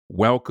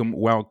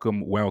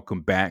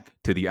Welcome back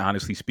to the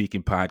Honestly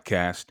Speaking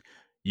podcast.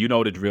 You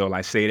know the drill.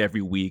 I say it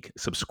every week.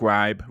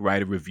 Subscribe,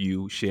 write a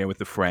review, share with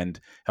a friend,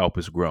 help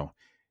us grow.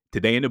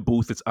 Today in the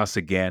booth, it's us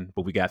again,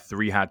 but we got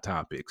three hot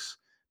topics.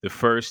 The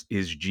first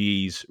is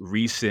G's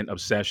recent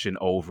obsession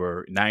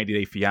over 90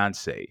 Day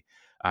Fiancé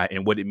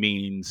and what it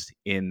means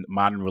in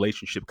modern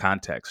relationship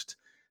context.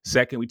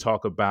 Second, we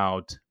talk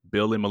about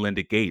Bill and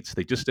Melinda Gates.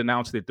 They just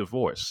announced their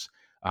divorce.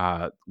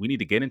 We need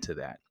to get into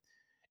that.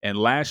 And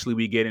lastly,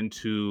 we get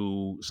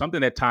into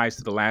something that ties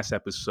to the last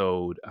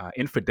episode,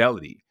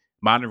 infidelity,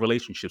 modern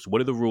relationships.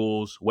 What are the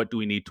rules? What do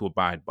we need to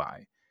abide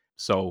by?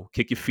 So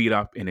kick your feet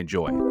up and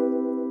enjoy.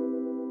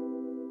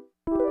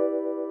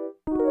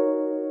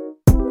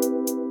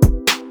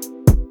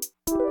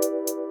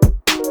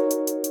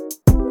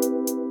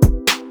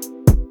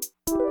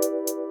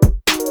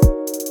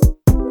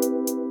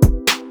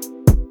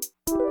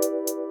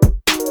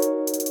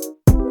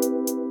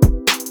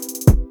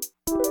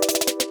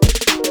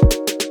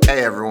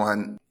 Hey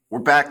everyone, we're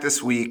back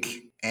this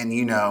week, and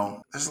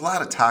there's a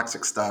lot of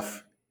toxic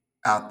stuff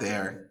out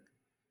there,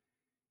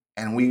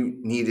 and we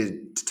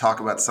needed to talk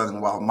about something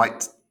while it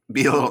might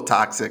be a little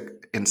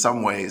toxic in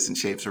some ways, in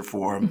shapes or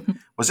form,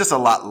 was just a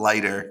lot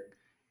lighter.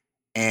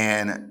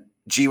 And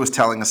G was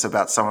telling us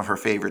about some of her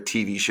favorite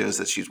TV shows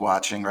that she's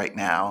watching right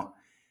now,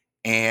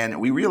 and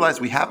we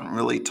realized we haven't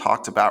really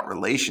talked about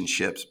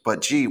relationships.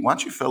 But G, why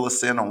don't you fill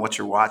us in on what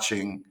you're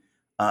watching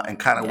and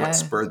kind of what Yeah.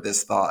 spurred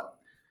this thought?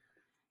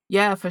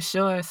 Yeah, for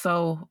sure.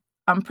 So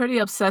I'm pretty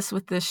obsessed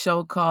with this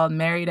show called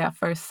Married at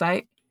First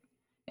Sight,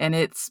 and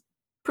it's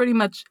pretty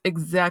much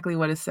exactly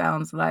what it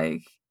sounds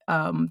like.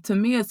 To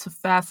me, it's a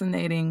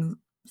fascinating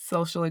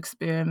social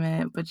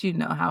experiment, but you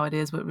know how it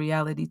is with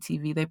reality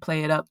TV. They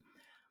play it up.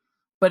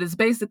 But it's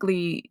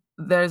basically,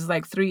 there's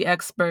like three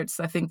experts.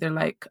 I think they're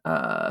like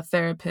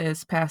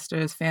therapists,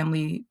 pastors,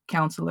 family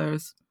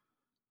counselors,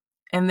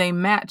 and they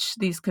match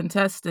these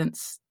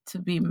contestants to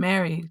be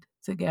married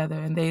together,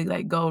 and they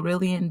like go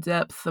really in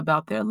depth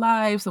about their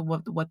lives and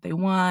what they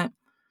want,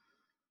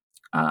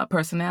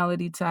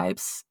 personality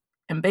types,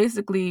 and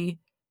basically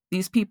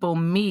these people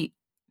meet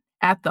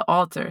at the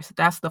altar. So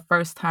that's the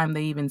first time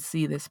they even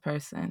see this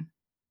person,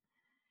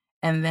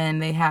 and then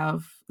they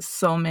have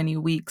so many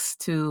weeks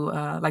to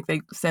like they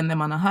send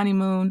them on a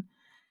honeymoon,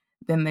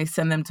 then they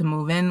send them to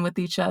move in with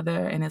each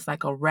other, and it's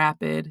like a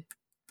rapid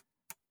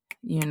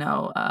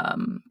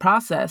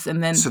process.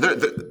 And then So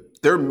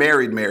they're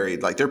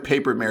married, like they're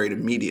paper married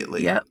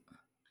immediately. yep.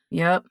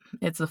 Yep,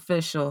 it's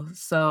official.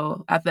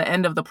 So at the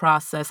end of the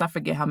process, I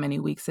forget how many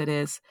weeks it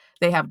is,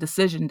 they have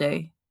decision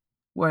day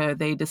where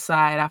they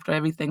decide after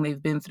everything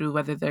they've been through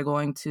whether they're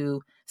going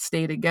to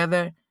stay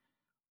together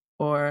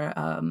or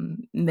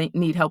they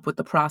need help with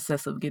the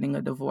process of getting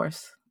a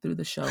divorce through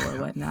the show or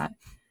whatnot.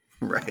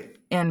 Right.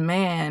 And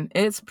man,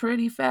 it's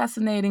pretty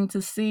fascinating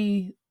to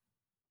see.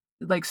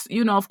 Like,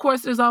 of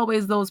course, there's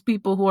always those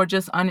people who are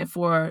just on it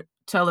for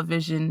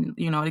television,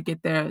 to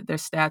get their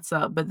stats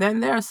up. But then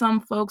there are some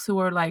folks who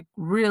are like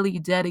really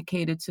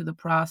dedicated to the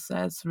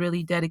process,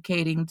 really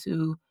dedicated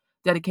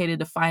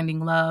to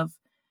finding love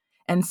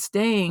and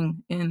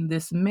staying in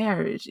this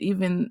marriage,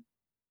 even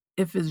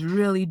if it's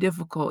really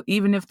difficult,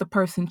 even if the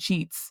person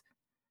cheats,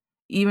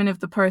 even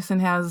if the person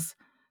has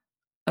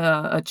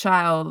a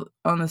child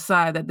on the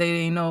side that they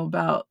didn't know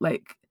about.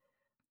 Like,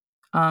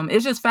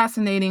 it's just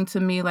fascinating to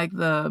me, like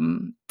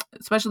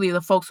especially the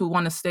folks who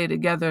want to stay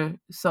together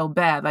so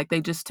bad, like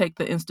they just take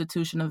the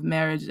institution of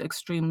marriage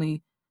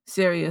extremely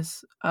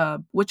serious,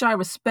 which I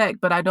respect,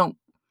 but I don't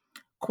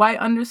quite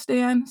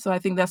understand. So I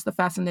think that's the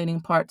fascinating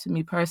part to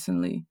me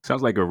personally.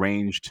 Sounds like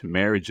arranged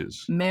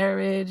marriages.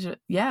 Marriage,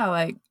 yeah,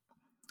 like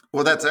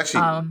Well, that's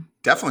actually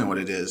definitely what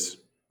it is,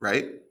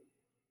 right?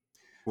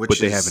 But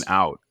they have an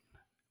out,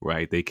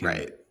 right? They can,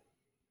 right.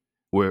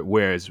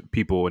 whereas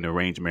people in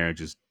arranged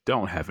marriages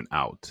don't have an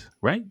out,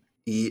 right?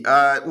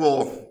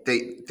 Well,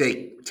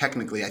 they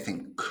technically, I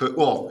think, could.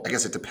 Well, I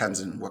guess it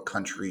depends on what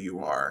country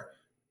you are,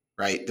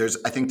 right?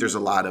 I think there's a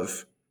lot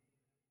of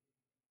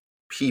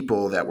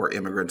people that were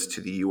immigrants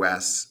to the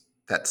U.S.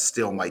 that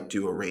still might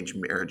do arranged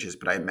marriages,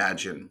 but I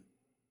imagine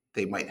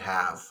they might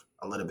have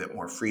a little bit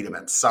more freedom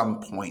at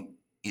some point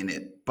in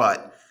it,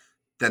 but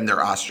then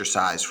they're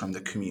ostracized from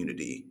the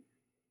community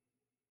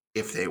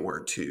if they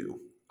were to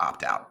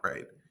opt out,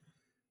 right?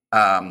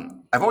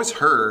 I've always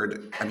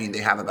heard, they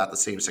have about the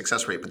same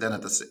success rate, but then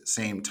at the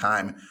same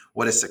time,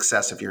 what is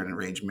success if you're in an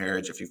arranged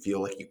marriage if you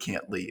feel like you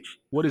can't leave?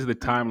 What is the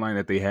timeline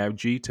that they have,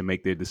 G, to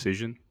make their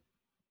decision?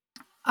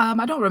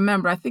 I don't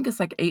remember. I think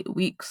it's like 8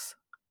 weeks.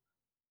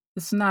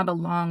 It's not a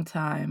long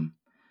time.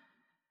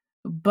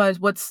 But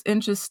what's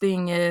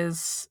interesting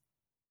is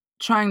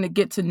trying to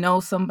get to know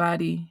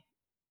somebody.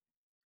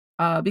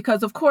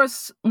 Because, of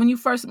course, when you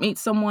first meet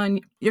someone,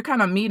 you're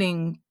kind of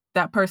meeting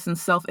that person's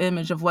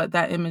self-image of what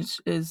that image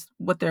is,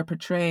 what they're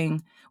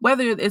portraying,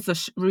 whether it's a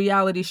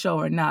reality show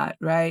or not,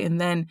 right? And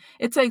then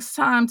it takes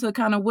time to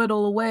kind of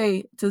whittle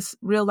away to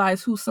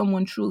realize who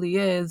someone truly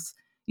is.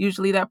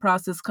 Usually that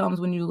process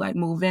comes when you like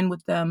move in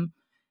with them.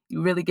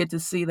 You really get to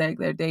see like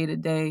their day to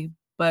day.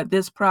 But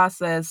this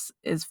process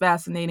is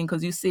fascinating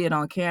because you see it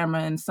on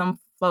camera, and some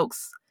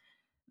folks,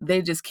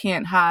 they just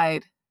can't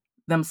hide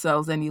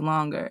themselves any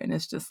longer. And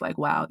it's just like,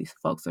 wow, these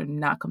folks are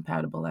not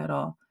compatible at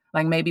all.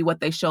 Like maybe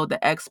what they showed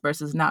the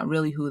experts is not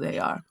really who they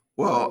are.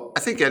 Well, I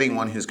think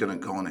anyone who's going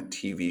to go on a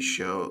TV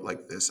show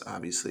like this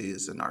obviously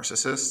is a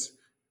narcissist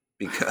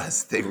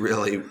because they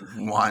really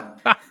want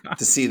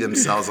to see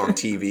themselves on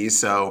TV.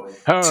 So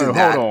to Hold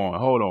that,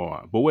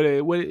 on. But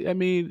I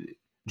mean,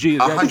 G, is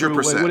that true?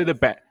 What 100%.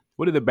 are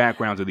what are the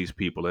backgrounds of these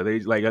people? Are they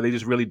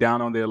just really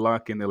down on their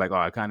luck and they're like, oh,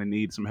 I kind of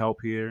need some help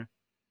here?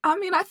 I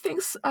mean, I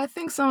think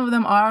some of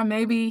them are.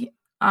 Maybe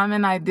I'm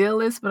an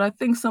idealist, but I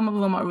think some of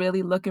them are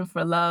really looking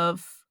for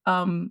love.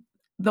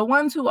 The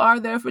ones who are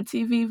there for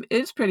TV,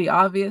 it's pretty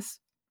obvious,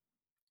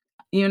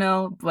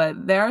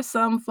 but there are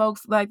some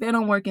folks, like, they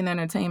don't work in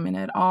entertainment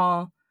at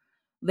all.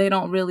 They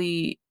don't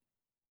really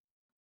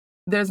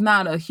There's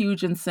not a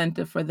huge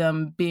incentive for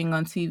them being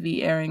on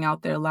TV, airing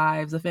out their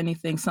lives. If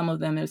anything, some of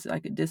them, there's,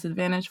 like, a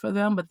disadvantage for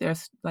them, but they're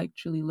like,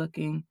 truly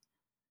looking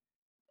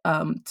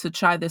to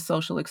try this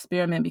social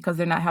experiment because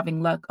they're not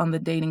having luck on the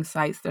dating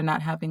sites. They're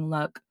not having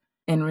luck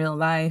in real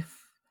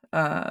life.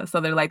 So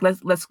they're like,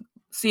 let's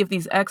see if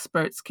these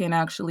experts can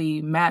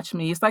actually match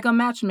me. It's like a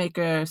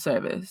matchmaker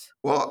service.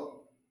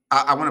 Well,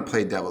 I want to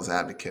play devil's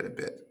advocate a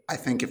bit. I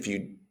think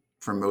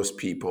for most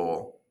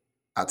people,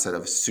 outside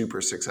of super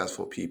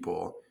successful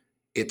people,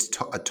 it's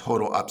a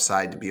total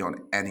upside to be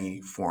on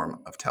any form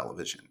of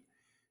television.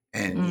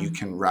 And you Mm,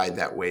 can ride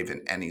that wave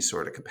in any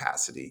sort of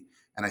capacity.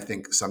 And I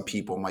think some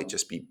people might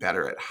just be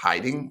better at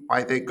hiding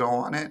why they go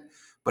on it.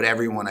 But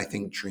everyone, I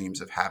think, dreams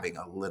of having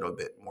a little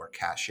bit more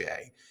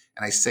cachet.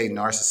 And I say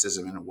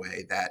narcissism in a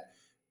way that,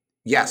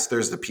 yes,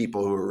 there's the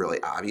people who are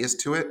really obvious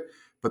to it,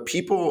 but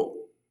people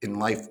in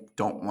life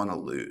don't want to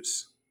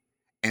lose.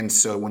 And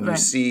so when you right.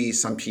 see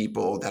some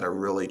people that are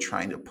really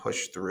trying to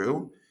push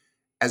through,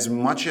 as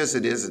much as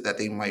it is that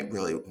they might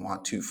really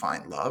want to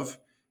find love,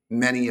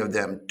 many of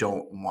them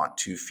don't want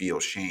to feel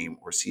shame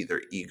or see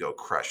their ego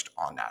crushed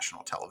on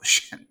national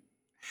television.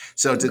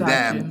 So to Got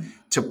them, you.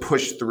 to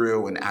push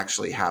through and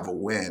actually have a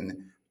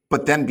win,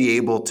 but then be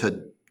able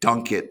to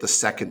dunk it the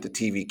second the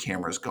TV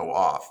cameras go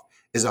off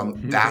is a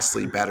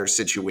vastly better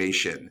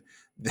situation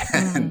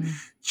than Mm.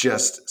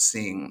 just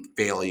seeing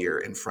failure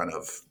in front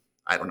of,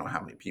 I don't know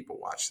how many people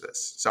watch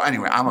this. So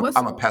anyway, What's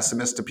I'm a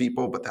pessimist to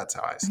people, but that's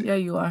how I see Yeah,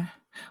 you are.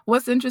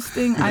 What's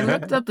interesting, I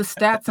looked up the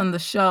stats on the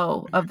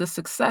show of the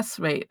success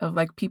rate of,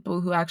 like, people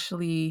who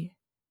actually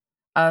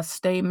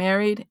stay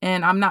married,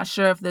 and I'm not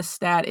sure if this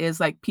stat is,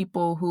 like,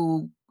 people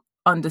who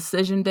on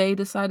decision day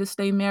decide to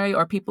stay married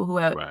or people who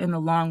have Right. in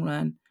the long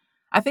run.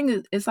 I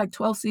think it's like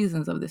 12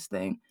 seasons of this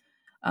thing,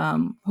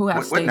 who have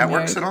What stayed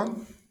network's married. it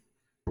on?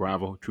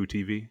 Bravo, True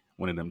TV,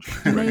 one of them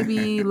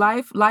Maybe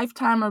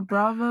Lifetime or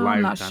Bravo,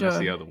 I'm not Lifetime. That's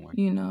the sure, other one.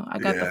 I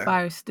got the Yeah.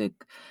 Fire Stick.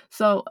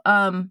 So,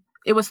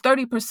 it was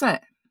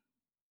 30%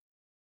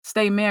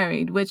 stay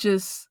married, which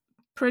is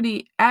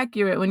pretty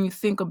accurate when you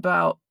think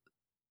about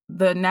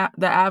the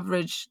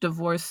average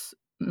divorce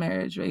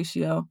marriage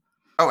ratio.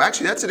 Oh,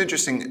 actually, that's an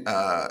interesting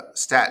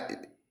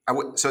stat.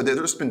 So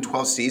there's been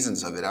 12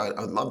 seasons of it. I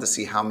would love to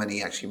see how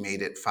many actually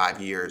made it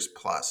 5 years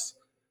plus,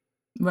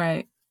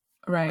 Right,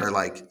 right. or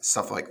like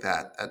stuff like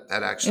that. That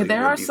And actually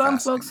there would are be some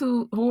folks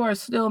fascinating. who are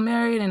still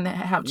married and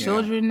have Yeah.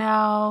 children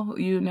now,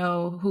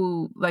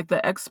 who, like,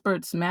 the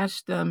experts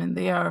matched them and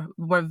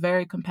were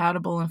very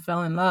compatible and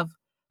fell in love.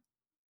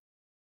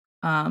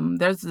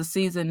 There's a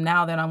season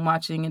now that I'm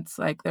watching, it's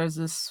like there's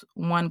this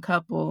one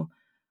couple,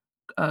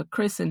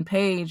 Chris and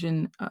Paige,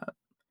 and,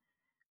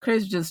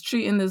 Chris just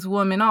treating this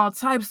woman all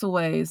types of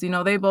ways.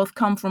 They both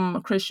come from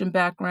a Christian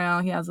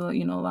background. He has a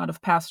lot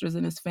of pastors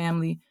in his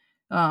family.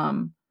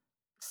 Um,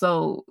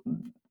 so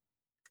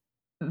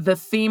the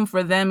theme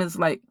for them is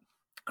like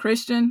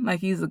Christian, like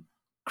he's a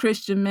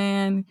Christian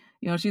man.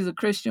 She's a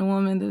Christian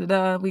woman. Da,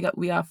 da, da.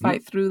 We gotta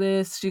fight through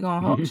this. She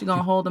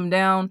gonna hold him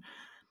down,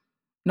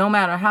 no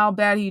matter how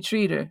bad he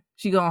treat her.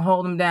 She gonna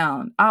hold him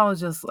down. I was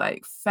just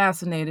like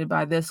fascinated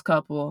by this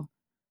couple.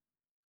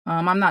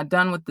 I'm not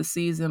done with the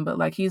season, but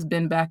like he's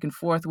been back and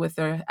forth with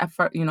her. At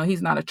first,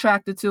 he's not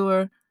attracted to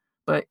her,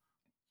 but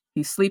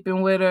he's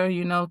sleeping with her,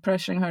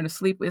 pressuring her to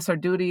sleep. It's her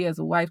duty as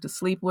a wife to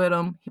sleep with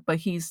him, but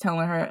he's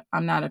telling her,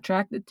 I'm not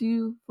attracted to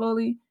you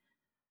fully.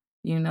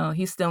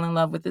 He's still in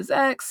love with his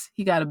ex.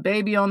 He got a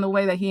baby on the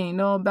way that he ain't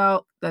know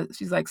about. That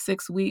she's like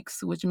 6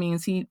 weeks, which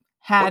means he What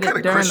had kind it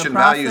of during the Christian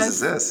values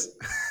is process.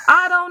 this?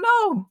 I don't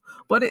know,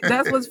 but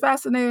that's what's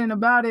fascinating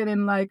about it.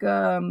 And like,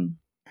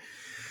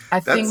 I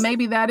think That's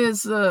maybe that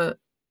is a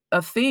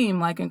theme,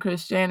 like in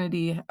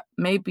Christianity.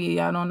 Maybe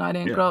I don't know. I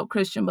didn't Yeah. grow up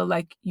Christian, but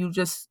like you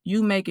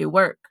make it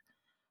work,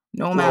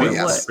 no well, matter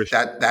Yeah, what. yes, Christian.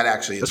 that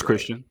actually That's is right.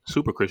 Christian.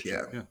 Super Christian.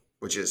 Yeah, Yeah.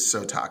 which is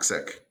so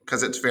toxic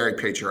because it's very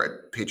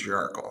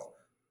patriarchal. Yeah.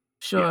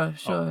 Sure, Oh,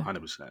 sure.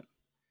 100%.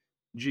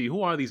 Gee,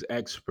 who are these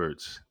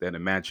experts that are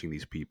matching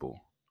these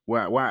people?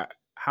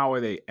 How are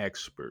they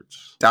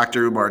experts?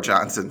 Dr. Umar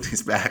Johnson,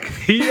 he's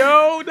back.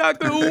 Yo,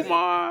 Dr.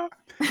 Umar.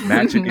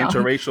 Matching No,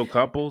 interracial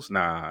couples?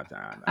 Nah,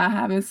 nah, I nah.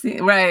 haven't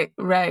seen. Right,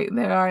 right.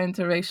 There are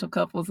interracial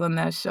couples on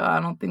that show. I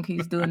don't think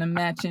he's doing a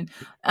matching.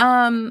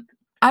 Um,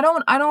 I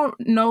don't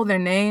know their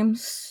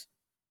names,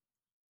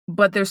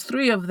 but there's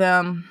 3 of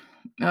them.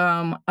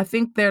 I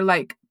think they're,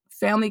 like,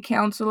 family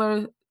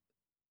counselors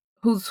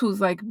who's,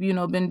 like,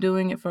 been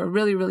doing it for a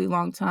really, really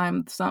long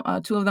time.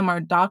 2 of them are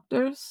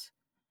doctors,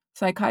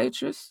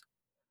 psychiatrists,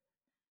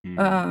 Mm.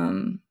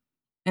 um,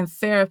 and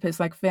therapists,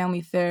 like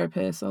family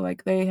therapists. So,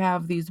 like, they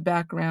have these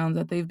backgrounds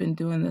that they've been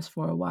doing this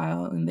for a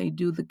while, and they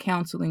do the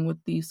counseling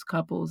with these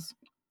couples.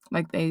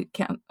 Like, they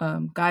can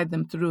guide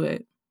them through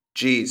it.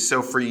 Geez,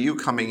 so for you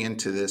coming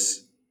into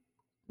this,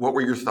 what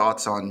were your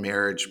thoughts on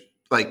marriage?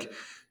 Like,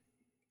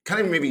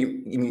 kind of maybe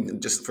you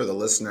mean just for the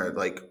listener,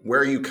 like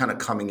where are you kind of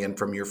coming in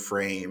from your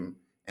frame,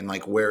 and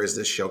like where is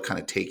this show kind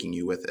of taking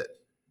you with it?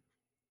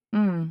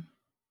 Mm.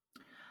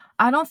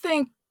 I don't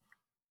think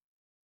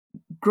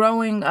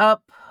growing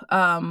up,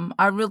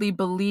 I really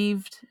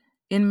believed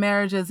in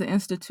marriage as an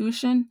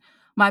institution.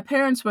 My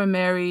parents were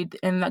married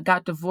and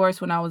got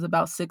divorced when I was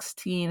about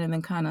 16 and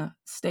then kinda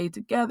stayed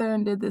together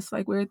and did this,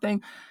 like, weird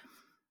thing.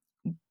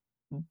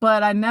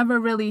 But I never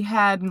really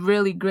had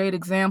really great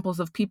examples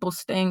of people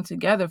staying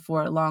together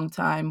for a long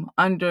time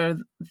under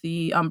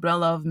the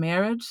umbrella of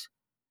marriage.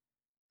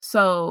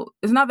 So,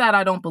 it's not that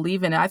I don't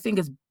believe in it. I think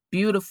it's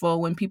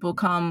beautiful when people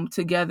come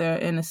together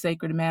in a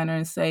sacred manner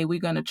and say, "We're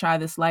gonna try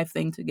this life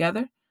thing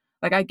together."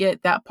 Like, I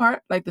get that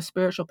part, like the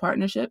spiritual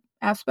partnership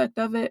aspect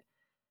of it,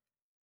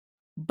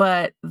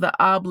 but the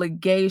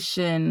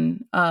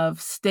obligation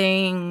of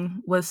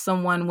staying with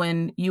someone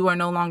when you are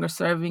no longer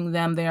serving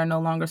them, they are no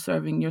longer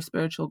serving your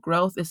spiritual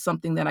growth is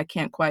something that I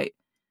can't quite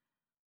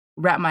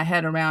wrap my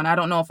head around. I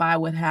don't know if I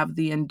would have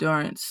the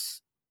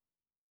endurance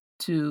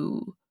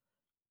to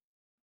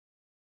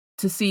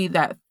see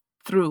that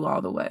through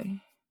all the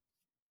way.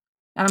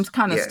 And I'm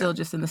kinda Yeah. still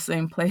just in the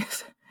same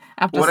place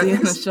after What I seeing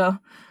think the is, show.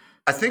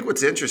 I think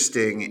what's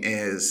interesting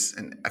is,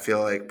 and I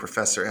feel like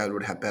Professor Ed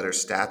would have better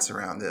stats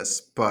around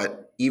this,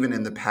 but even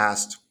in the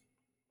past,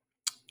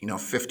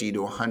 50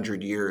 to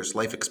 100 years,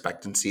 life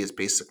expectancy has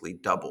basically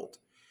doubled.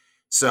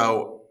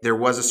 So there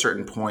was a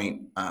certain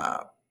point,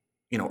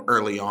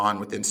 early on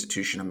with the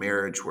institution of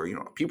marriage where,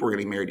 people were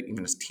getting married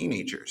even as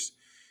teenagers,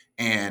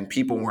 and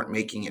people weren't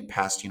making it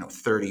past,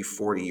 30,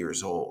 40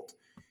 years old.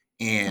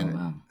 Oh, And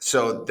wow.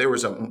 so there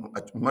was a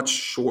much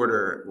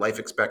shorter life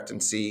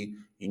expectancy.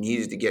 You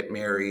needed to get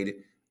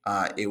married.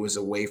 It was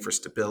a way for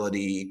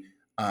stability,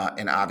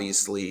 and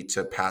obviously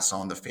to pass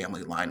on the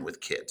family line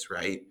with kids,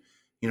 right?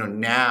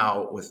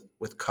 Now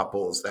with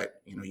couples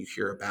that, you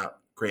hear about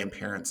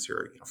grandparents who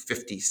are,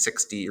 50,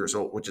 60 years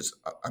old, which is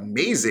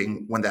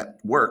amazing when that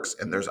works.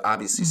 And there's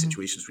obviously Mhm.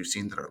 situations we've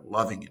seen that are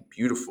loving and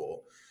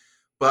beautiful,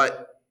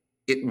 but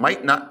it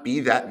might not be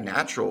that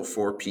natural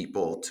for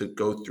people to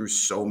go through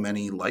so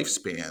many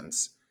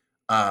lifespans,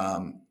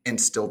 and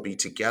still be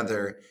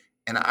together.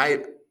 And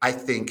I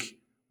think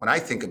when I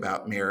think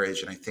about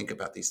marriage and I think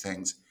about these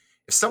things,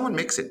 if someone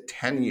makes it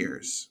 10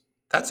 years,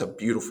 that's a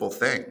beautiful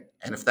thing.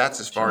 And if that's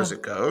as far as Sure.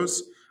 it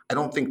goes, I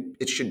don't think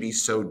it should be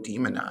so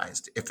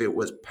demonized if it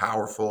was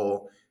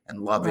powerful and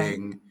Right.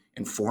 loving,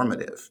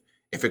 informative.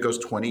 If it goes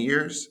 20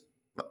 years,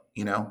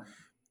 you know,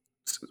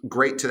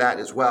 great to that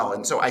as well.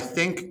 And so I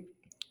think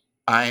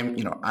I'm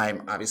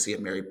obviously a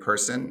married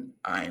person.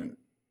 I'm,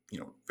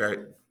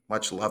 very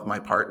much love my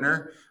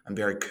partner. I'm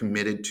very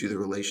committed to the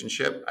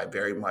relationship. I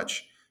very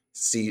much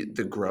see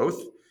the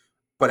growth.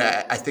 But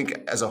I think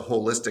as a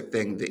holistic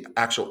thing, the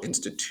actual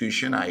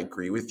institution, I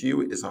agree with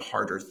you, is a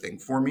harder thing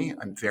for me.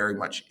 I'm very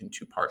much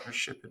into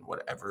partnership and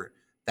whatever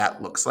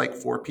that looks like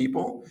for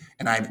people.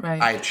 And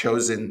Right. I've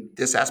chosen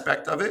this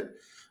aspect of it.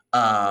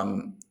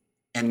 Um,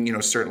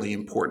 and certainly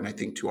important, I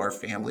think, to our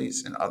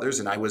families and others.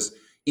 And I was,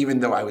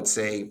 even though I would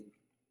say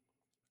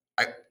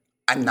I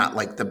I'm not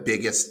like the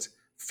biggest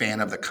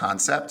fan of the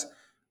concept.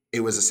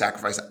 It was a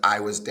sacrifice I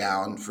was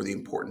down for the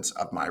importance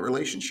of my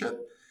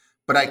relationship,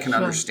 but I can Sure.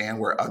 understand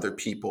where other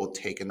people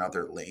take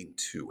another lane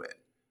to it.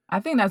 I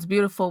think that's a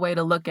beautiful way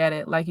to look at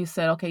it. Like you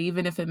said, okay,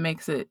 even if it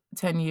makes it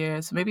 10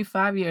 years, maybe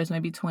 5 years,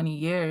 maybe 20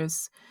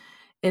 years,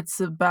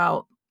 it's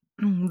about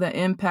the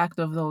impact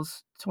of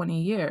those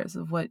 20 years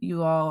of what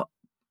you all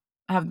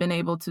have been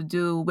able to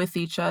do with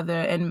each other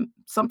and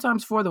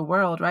sometimes for the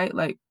world, right?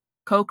 Like,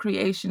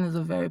 co-creation is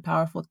a very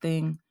powerful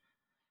thing.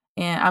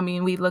 And, I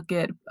mean, we look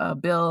at,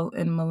 Bill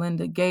and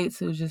Melinda Gates,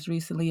 who just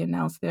recently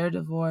announced their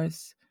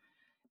divorce,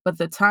 but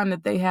the time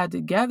that they had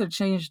together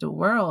changed the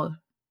world,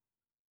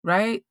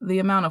 right? The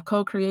amount of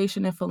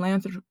co-creation and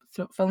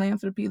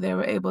philanthropy they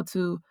were able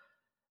to,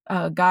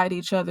 guide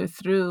each other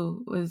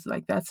through was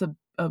like, that's a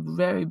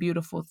very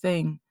beautiful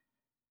thing.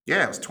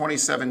 Yeah, it was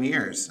 27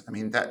 years. I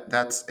mean,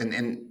 that's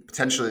and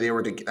potentially they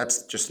were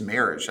that's just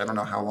marriage. I don't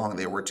know how long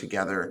they were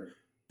together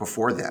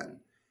before then,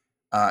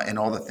 and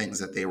all the things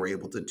that they were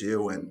able to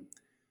do. And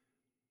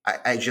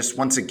I just,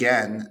 once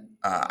again,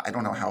 I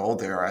don't know how old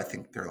they are. I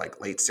think they're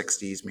like late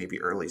 60s,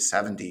 maybe early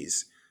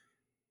 70s.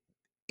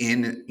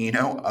 In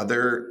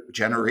other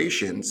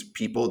generations,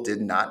 people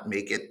did not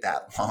make it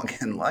that long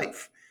in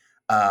life.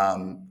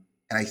 And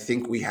I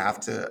think we have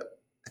to,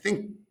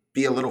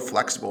 be a little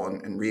flexible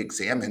and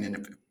re-examine. And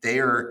if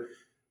they're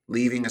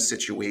leaving a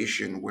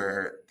situation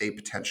where they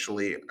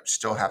potentially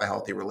still have a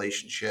healthy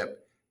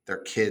relationship, their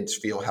kids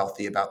feel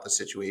healthy about the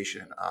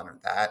situation and honor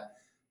that,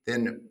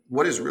 then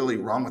what is really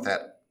wrong with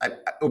that?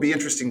 It'll be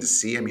interesting to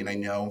see. I mean, I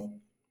know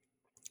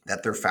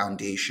that their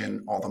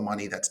foundation, all the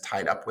money that's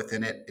tied up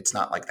within it, it's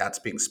not like that's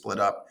being split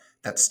up.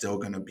 That's still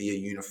going to be a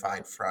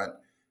unified front.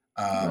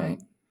 Right.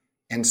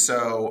 And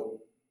so,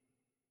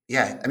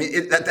 yeah, I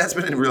mean, that's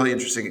been a really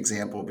interesting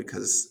example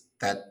because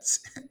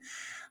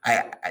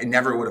I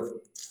never would have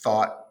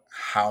thought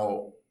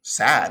how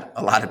sad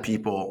a lot of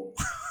people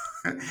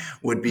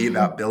would be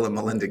about Bill and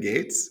Melinda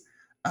Gates.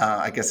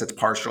 I guess it's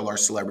partial our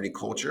celebrity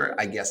culture.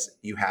 I guess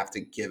you have to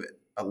give it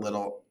a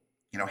little,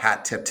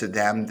 hat tip to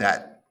them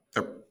that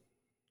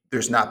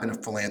there's not been a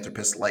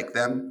philanthropist like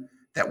them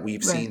that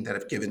we've Right. seen that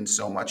have given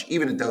so much,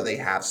 even though they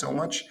have so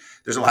much.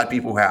 There's a lot of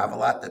people who have a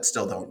lot that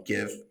still don't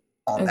give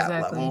on that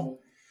Exactly. level.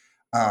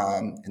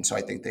 And so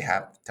I think they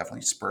have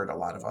definitely spurred a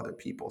lot of other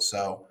people.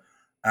 So,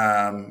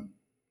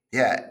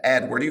 yeah,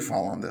 Ed, where do you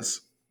fall on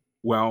this?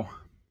 Well,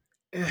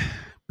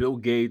 Bill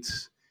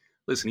Gates,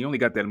 listen, he only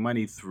got that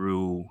money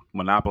through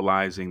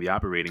monopolizing the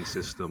operating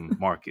system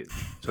market.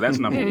 So that's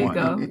number There you one.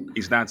 go.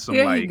 He's not some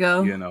There you like,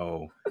 go.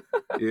 a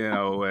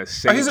Oh, he's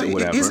saint or he's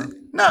whatever.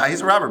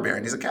 he's a robber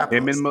baron. He's a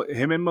capitalist.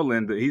 Him and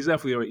Melinda, he's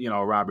definitely a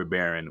robber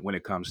baron when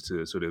it comes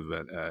to sort of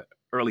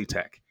early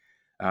tech,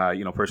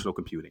 personal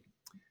computing.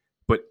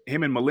 But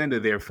him and Melinda,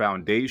 their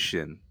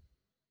foundation,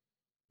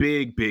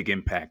 big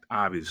impact,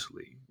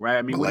 obviously, right?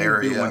 I mean, what do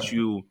you do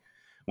Malaria.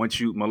 once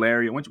you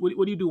malaria? What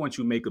do you do once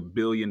you make $1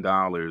 billion?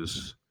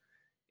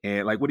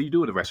 And like, what do you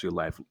do with the rest of your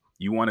life?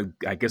 You want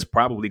to, I guess,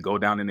 probably go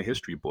down in the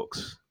history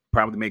books,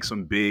 probably make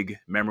some big,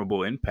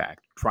 memorable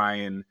impact, try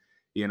and,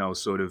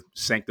 sort of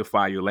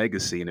sanctify your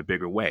legacy in a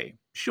bigger way.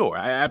 Sure,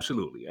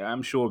 absolutely.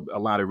 I'm sure a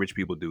lot of rich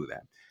people do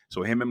that.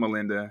 So him and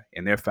Melinda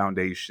and their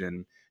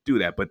foundation do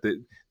that, but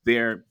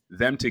they're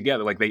them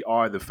together, like they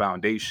are the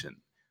foundation.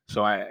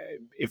 So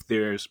if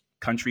there's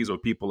countries or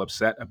people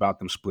upset about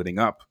them splitting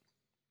up,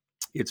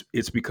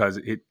 it's because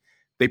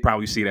they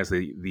probably see it as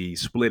the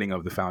splitting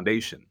of the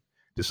foundation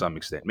to some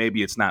extent.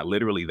 Maybe it's not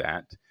literally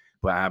that,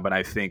 but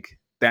I think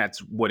that's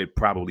what it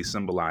probably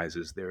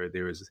symbolizes.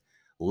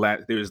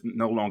 There's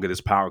no longer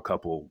this power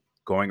couple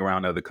going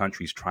around other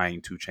countries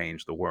trying to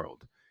change the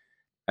world.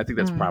 I think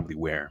that's Mm. probably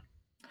where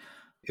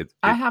it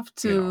I it have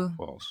to.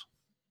 falls.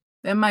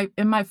 It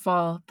might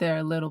fall there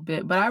a little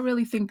bit, but I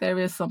really think there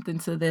is something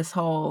to this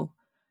whole.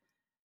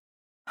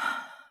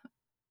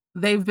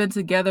 They've been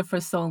together for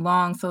so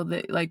long, so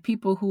that like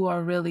people who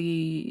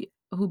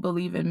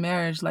believe in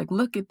marriage, like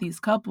look at these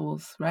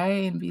couples,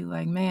 right, and be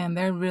like, man,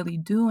 they're really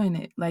doing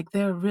it. Like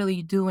they're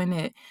really doing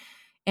it,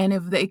 and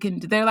if they can,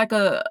 they're like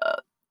a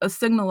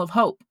signal of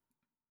hope.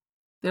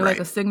 They're like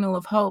a Right. signal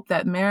of hope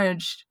that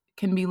marriage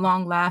can be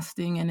long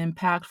lasting and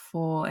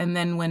impactful. And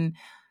then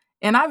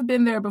and I've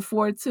been there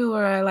before too,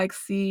 where I like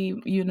see,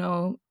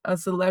 a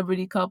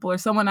celebrity couple or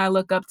someone I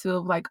look up to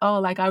of like, oh,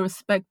 like I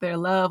respect their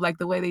love, like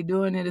the way they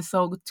doing it is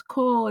so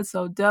cool, it's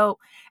so dope.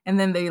 And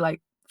then they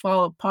like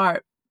fall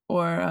apart,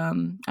 or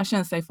I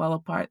shouldn't say fall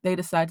apart. They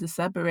decide to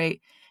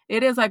separate.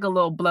 It is like a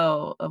little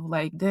blow of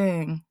like,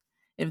 dang,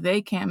 if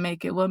they can't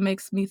make it, what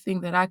makes me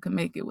think that I could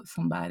make it with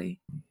somebody?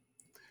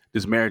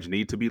 Does marriage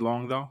need to be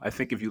long though? I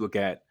think if you look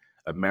at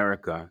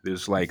America,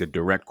 there's like a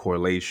direct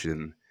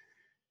correlation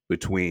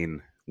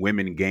between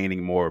women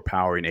gaining more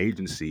power and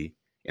agency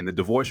and the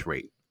divorce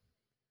rate.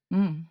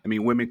 Mm, I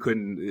mean, women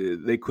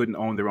couldn't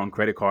own their own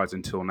credit cards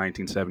until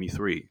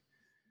 1973.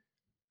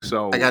 I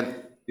So, got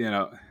you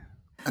know,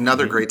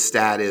 another mhm. great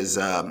stat is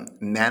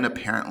men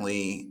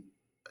apparently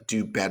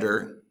do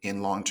better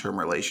in long-term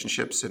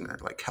relationships and are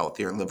like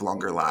healthier and live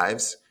longer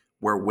lives,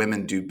 where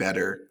women do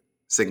better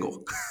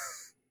single.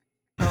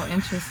 oh, So That our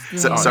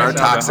interesting. sounds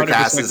toxic 100%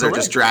 acids are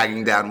just correct.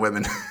 dragging down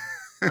women.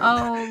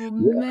 Oh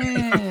Yeah.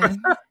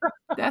 man,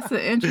 that's an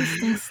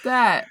interesting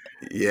stat.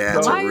 Yeah,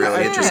 it's a So Why is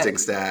really that? interesting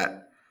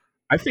stat.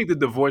 I think the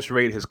divorce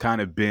rate has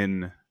kind of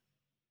been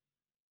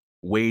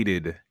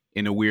weighted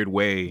in a weird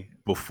way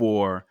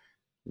before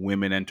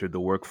women entered the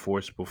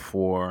workforce,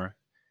 before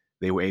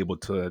they were able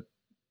to,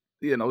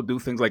 do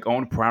things like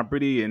own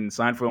property and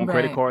sign for own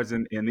credit Right. cards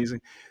and these.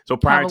 So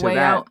Have prior a to way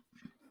that, out.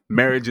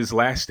 marriages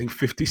lasting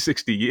 50,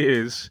 60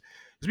 years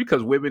is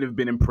because women have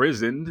been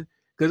imprisoned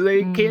because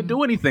they can't Mm,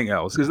 do anything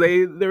else because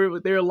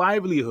their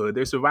livelihood,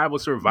 their survival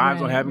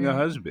survives on right, having a right.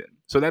 husband.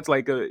 So that's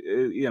like a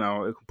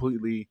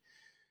completely,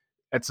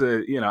 that's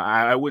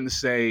I wouldn't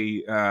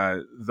say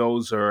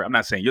those are, I'm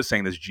not saying you're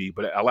saying this, G,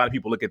 but a lot of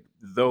people look at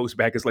those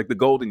back as like the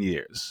golden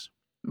years,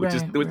 Right,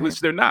 right.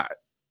 which they're not.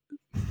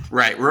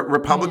 Right. Yeah.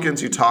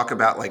 Republicans who talk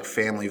about like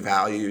family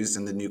values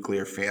and the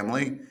nuclear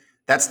family,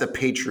 that's the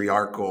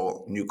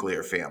patriarchal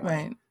nuclear family.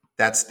 Right.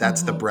 That's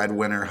the Mhm.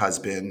 breadwinner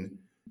husband,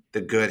 the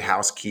good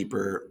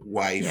housekeeper Yeah,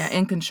 wife,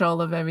 in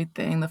control of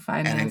everything, the and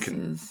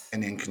finances.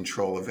 in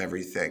control of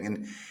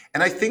everything.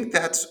 And I think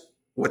that's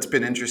what's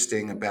been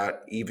interesting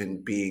about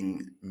even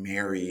being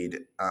married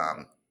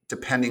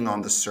depending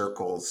on the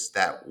circles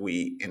that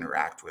we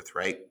interact with,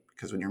 right?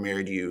 Because when you're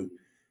married, you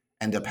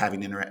end up having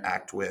to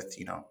interact with,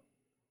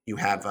 you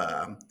have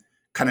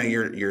kind of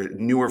your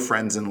newer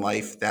friends in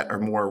life that are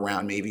more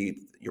around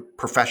maybe your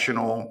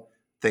professional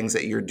things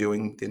that you're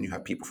doing. Then you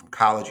have people from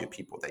college, you have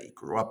people that you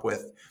grew up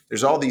with.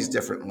 There's all these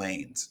different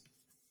lanes.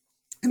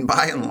 And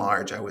by and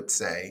large, I would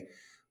say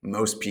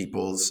most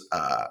people's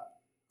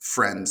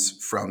friends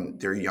from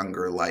their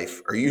younger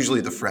life are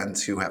usually the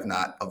friends who have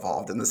not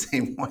evolved in the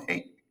same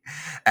way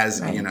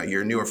as Right.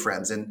 your newer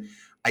friends. And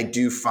I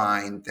do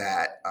find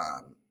that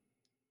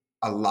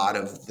a lot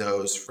of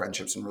those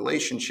friendships and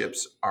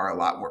relationships are a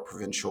lot more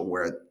provincial,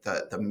 where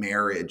the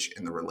marriage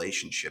and the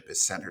relationship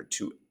is centered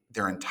to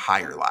their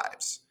entire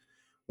lives.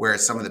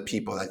 Whereas some of the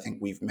people that I think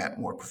we've met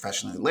more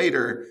professionally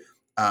later,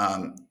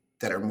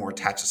 that are more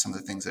attached to some of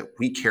the things that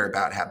we care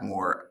about, have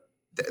more,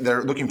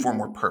 they're looking for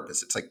more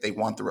purpose. It's like they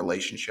want the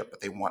relationship,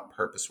 but they want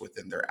purpose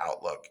within their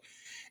outlook.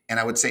 And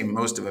I would say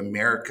most of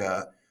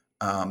America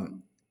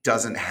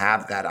doesn't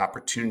have that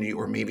opportunity,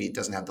 or maybe it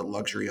doesn't have the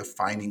luxury of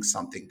finding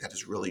something that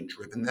has really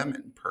driven them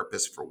in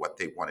purpose for what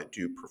they want to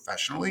do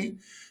professionally.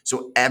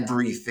 So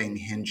everything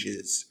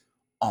hinges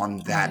on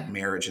that Right.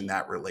 marriage and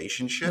that The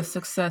relationship.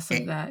 success of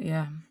And that,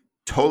 yeah.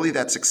 totally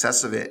that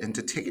success of it. And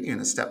to take it even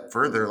a step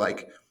further,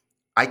 like,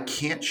 I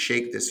can't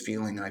shake this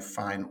feeling I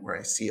find where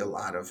I see a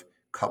lot of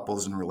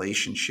couples and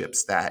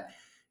relationships that,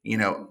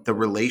 the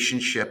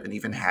relationship and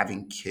even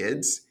having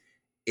kids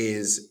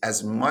is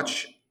as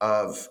much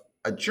of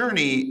a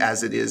journey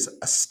as it is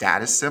a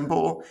status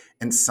symbol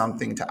and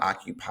something to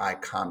occupy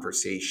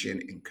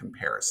conversation and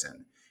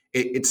comparison.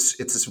 It's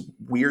this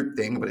weird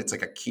thing, but it's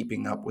like a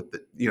keeping up with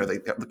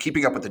the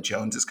keeping up with the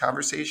Joneses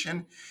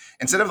conversation,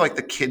 instead of like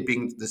the kid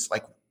being this,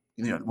 like,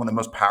 one of the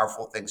most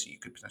powerful things that you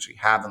could potentially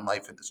have in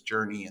life, in this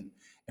journey,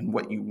 and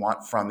what you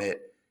want from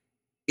it.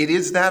 It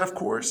is that, of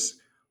course,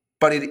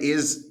 but it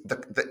is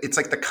it's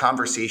like the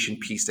conversation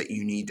piece that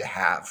you need to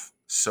have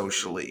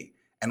socially,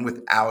 and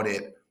without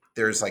it,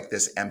 there's like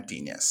this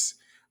emptiness.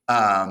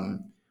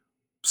 Um,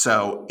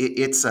 so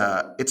it's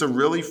a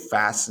really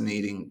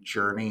fascinating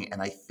journey,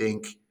 and I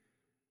think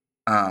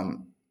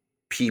um,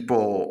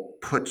 people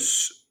put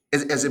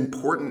as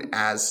important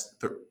as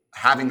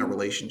having a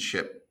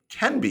relationship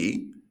can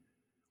be.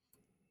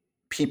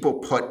 People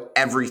put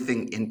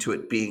everything into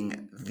it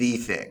being the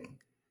thing.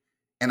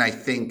 And I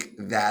think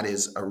that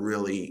is a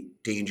really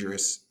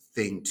dangerous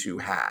thing to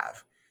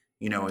have.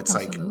 It's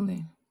like,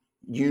 Absolutely.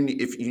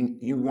 if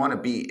you want to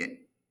be,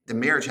 the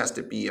marriage has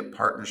to be a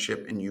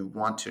partnership, and you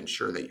want to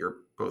ensure that you're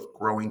both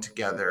growing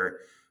together,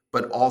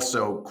 but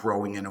also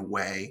growing in a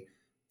way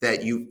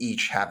that you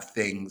each have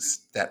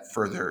things that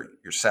further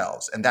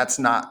yourselves. And that's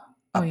not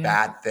Oh a yeah.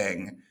 bad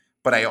thing.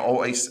 But I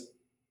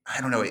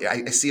don't know,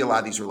 I see a lot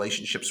of these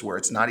relationships where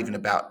it's not even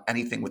about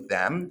anything with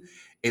them.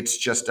 It's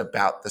just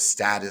about the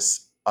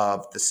status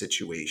of the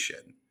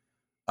situation.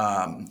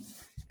 Um,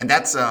 and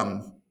that's,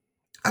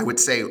 I would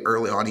say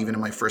early on, even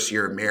in my first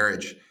year of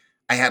marriage,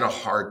 I had a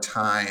hard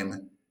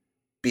time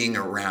being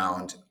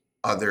around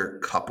other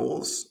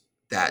couples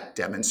that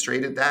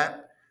demonstrated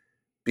that,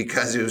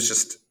 because it was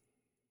just,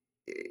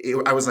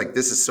 I was like,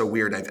 this is so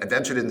weird. I've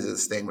entered into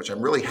this thing, which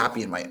I'm really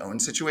happy in my own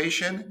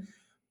situation,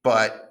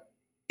 but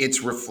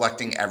it's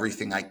reflecting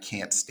everything I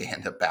can't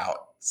stand about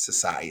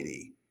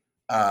society.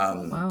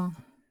 Um, Wow.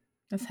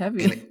 That's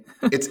heavy. and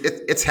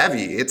it's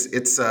heavy.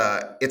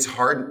 It's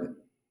hard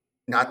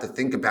not to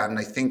think about. And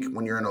I think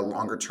when you're in a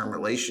longer term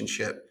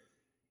relationship,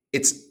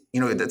 it's,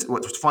 that's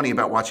what's funny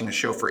about watching a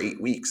show for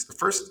 8 weeks. The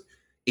first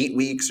 8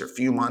 weeks or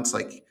few months,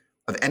 like,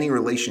 of any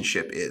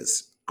relationship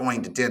is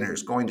going to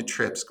dinners, going to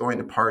trips, going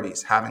to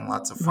parties, having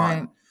lots of Right.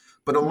 fun.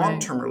 But a long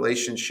Right. term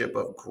relationship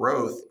of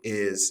growth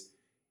is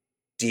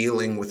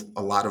dealing with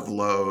a lot of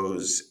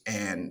lows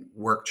and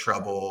work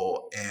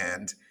trouble,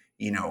 and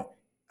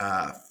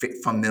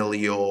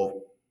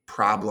familial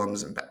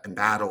problems and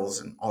battles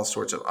and all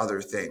sorts of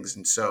other things.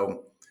 And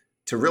so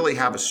to really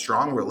have a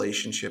strong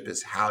relationship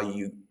is how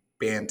you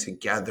band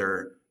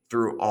together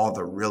through all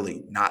the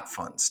really not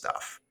fun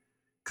stuff,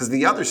 because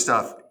the other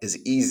stuff is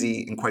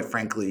easy, and quite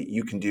frankly,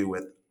 you can do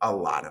with a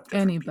lot of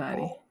different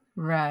Anybody. people.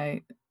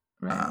 Right.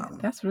 Right. um,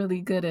 That's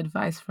really good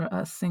advice for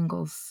us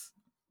singles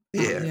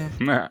out yeah.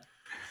 here.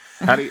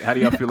 How do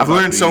y'all feel I've about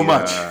learned so the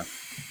much. how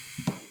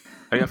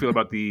do y'all feel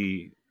about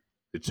the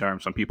term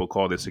some people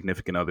call their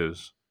significant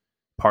others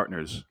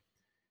partners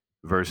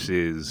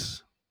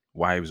versus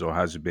wives or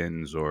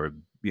husbands, or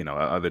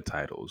other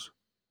titles?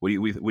 What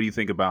do you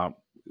think about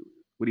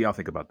what do y'all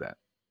think about that?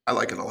 I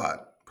like it a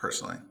lot,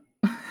 personally.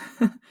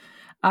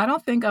 I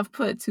don't think I've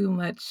put too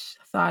much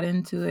thought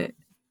into it,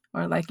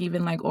 or like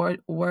even like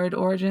word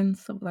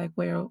origins of like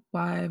where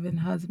wife and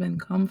husband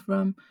come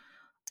from.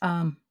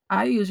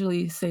 I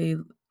usually say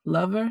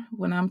lover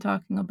when I'm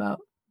talking about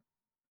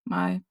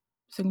my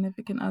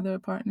significant other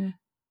partner.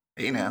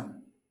 You know,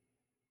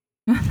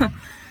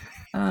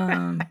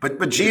 um,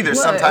 but gee, there's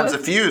what? sometimes a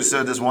What's? few.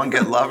 So does one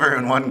get lover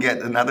and one get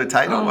another Oh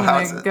title? my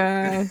How's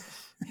gosh!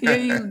 Here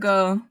it? you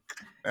go.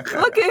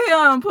 Look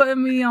at him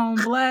putting me on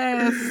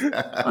blast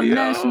on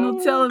national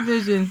Yo.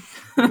 television.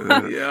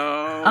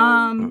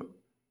 Yo.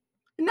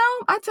 No,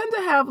 I tend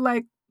to have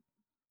like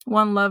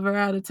one lover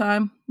at a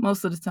time,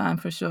 most of the time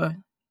for sure.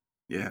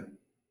 Yeah.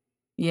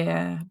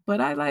 Yeah,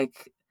 but I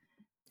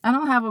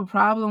don't have a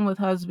problem with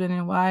husband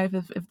and wife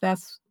if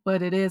that's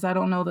what it is. I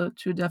don't know the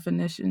true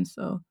definition,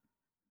 so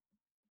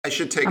I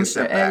should take a I'm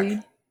sure step back.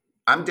 Eddie.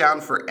 I'm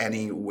down for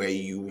any way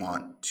you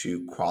want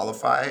to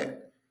qualify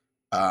it.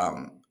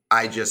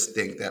 I just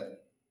think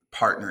that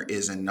partner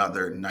is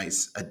another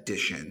nice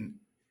addition.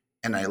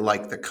 And I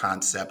like the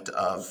concept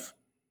of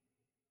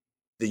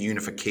the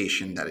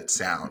unification that it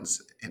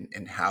sounds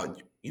and how,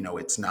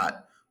 it's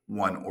not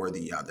one or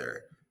the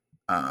other.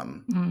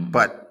 Mm,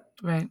 But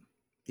right.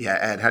 yeah,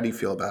 Ed, how do you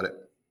feel about it?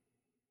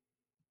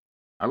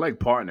 I like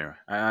partner.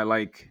 I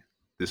like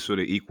this sort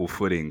of equal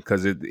footing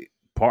because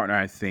partner,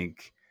 I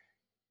think,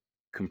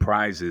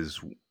 comprises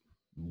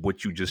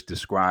what you just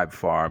described,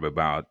 Farb,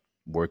 about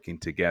working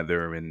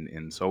together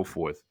and so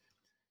forth.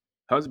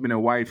 Husband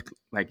and wife,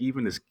 like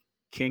even this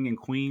king and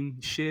queen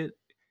shit,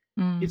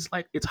 Mm. it's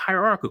like it's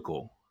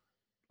hierarchical.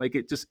 Like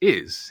it just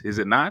is. Is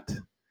it not?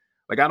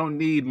 Like I don't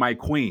need my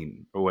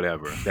queen or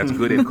whatever that's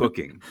good at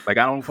cooking. Like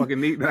I don't fucking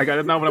need. Like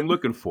that's not what I'm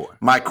looking for.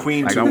 My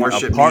queen Like to I want a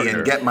worship me and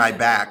partner get my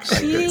back.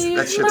 Like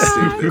that She's shit's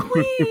my stupid.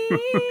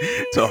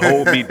 to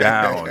hold me queen.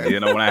 down. You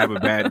know, when I have a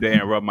bad day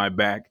and rub my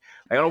back.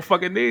 Like, I don't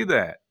fucking need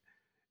that.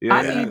 I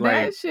Yeah, Yeah. need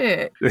like. that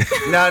shit.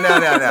 No, no,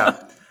 no, no.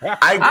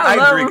 I I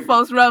love when agree.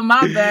 folks rub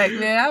my back,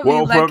 man. I be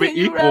Well, like, from an can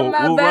you rub equal, my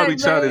we'll rub back,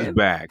 each other's babe?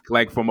 back,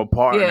 like from a Yeah,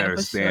 partner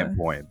for sure.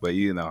 standpoint. But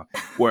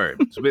word.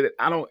 But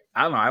I don't know.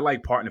 I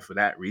like partner for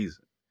that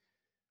reason.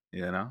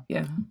 You know,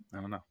 Yeah,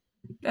 I don't know.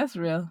 that's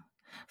real.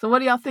 So what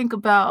do y'all think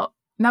about,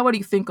 not what do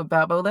you think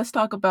about, but let's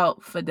talk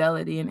about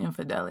fidelity and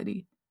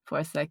infidelity for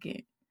a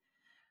second.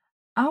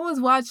 I was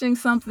watching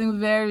something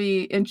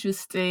very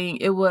interesting.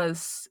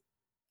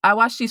 I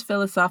watch these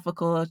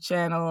philosophical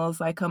channels,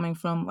 like coming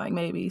from like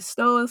maybe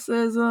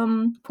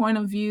Stoicism point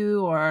of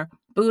view or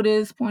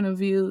Buddhist point of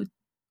view,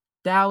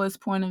 Taoist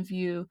point of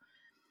view.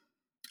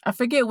 I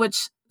forget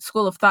which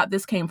school of thought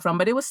this came from,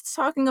 but it was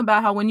talking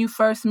about how when you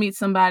first meet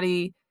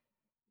somebody,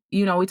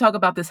 we talk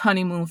about this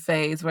honeymoon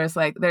phase where it's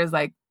like there's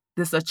like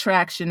this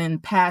attraction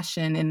and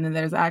passion, and then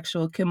there's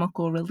actual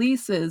chemical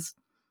releases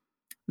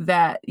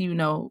that,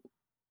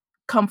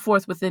 come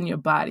forth within your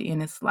body,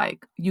 and it's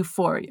like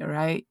euphoria,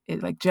 right?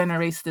 It like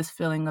generates this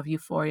feeling of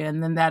euphoria,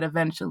 and then that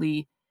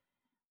eventually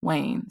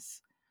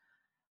wanes.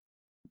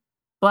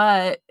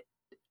 But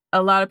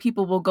a lot of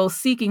people will go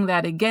seeking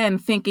that again,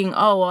 thinking,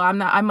 oh, well,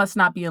 I must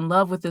not be in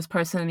love with this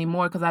person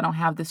anymore because I don't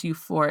have this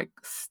euphoric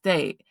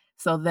state.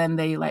 So then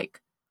they like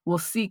will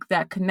seek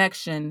that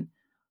connection,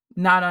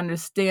 not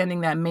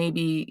understanding that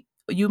maybe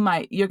you're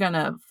going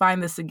to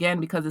find this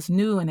again because it's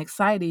new and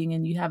exciting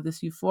and you have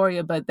this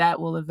euphoria, but that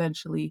will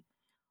eventually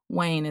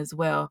wane as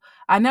well.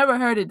 I never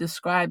heard it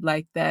described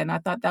like that. And I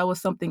thought that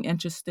was something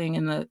interesting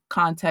in the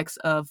context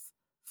of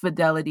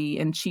fidelity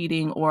and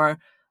cheating, or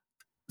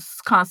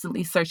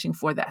constantly searching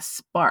for that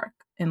spark.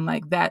 And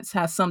like that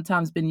has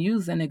sometimes been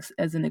used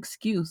as an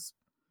excuse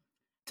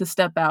to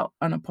step out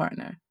on a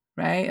partner,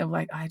 right? Of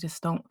like, I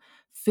just don't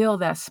feel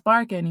that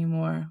spark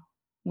anymore,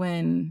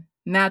 when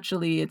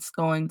naturally it's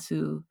going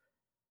to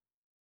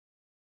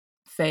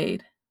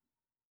fade.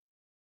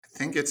 I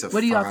think it's a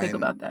What do y'all think fine.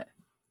 about that?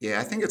 Yeah,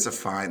 I think it's a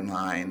fine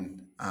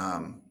line.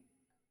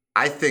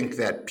 I think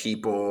that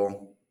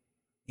people,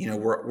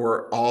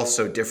 we're all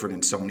so different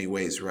in so many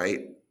ways,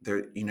 right?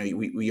 There,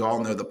 we all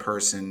know the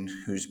person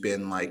who's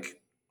been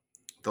like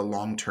the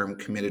long-term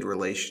committed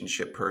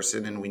relationship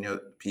person, and we know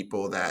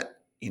people that,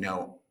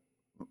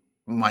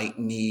 might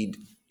need,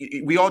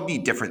 we all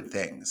need different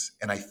things.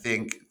 And I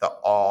think the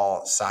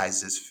all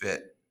sizes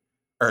fit,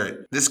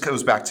 or this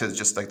goes back to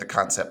just like the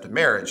concept of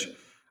marriage.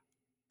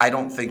 I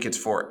don't think it's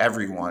for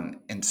everyone.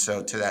 And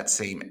so to that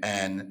same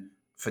end,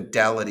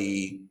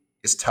 fidelity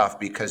is tough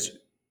because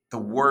the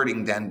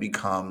wording then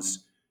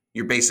becomes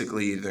you're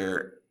basically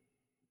either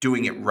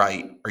doing it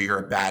right or you're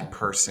a bad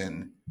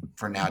person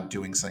for now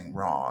doing something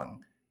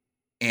wrong.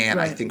 And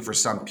I Right. think for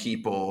some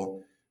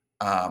people,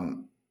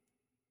 um,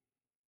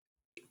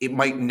 it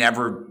might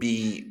never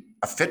be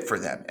a fit for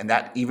them. And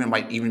that even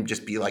might even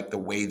just be like the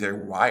way they're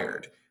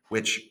wired,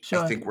 which I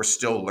Sure. think we're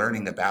still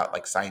learning about,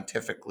 like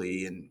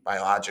scientifically and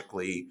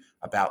biologically,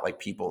 about like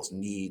people's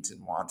needs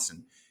and wants.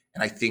 And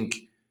I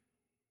think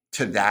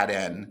to that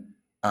end,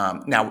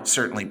 now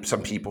certainly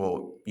some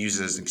people use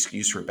it as an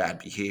excuse for bad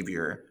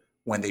behavior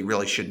when they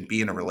really shouldn't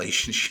be in a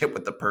relationship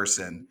with the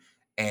person.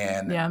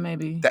 And Yeah,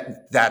 maybe.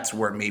 that's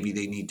where maybe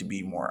they need to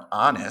be more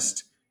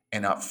honest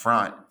and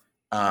upfront.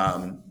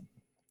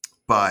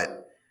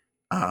 But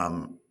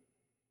um,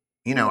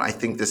 I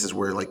think this is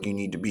where like you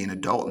need to be an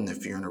adult, and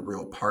if you're in a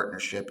real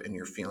partnership and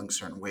you're feeling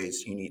certain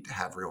ways, you need to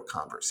have real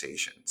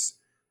conversations.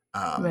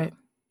 Um, Right.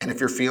 and if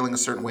you're feeling a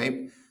certain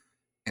way,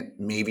 and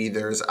maybe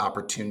there's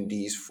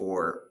opportunities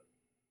for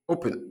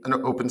an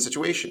open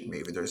situation.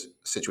 Maybe there's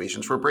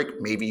situations for a break.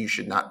 Maybe you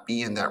should not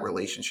be in that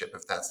relationship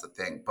if that's the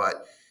thing.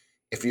 But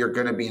if you're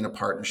going to be in a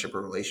partnership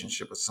or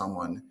relationship with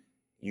someone,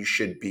 you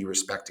should be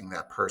respecting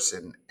that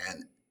person.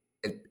 And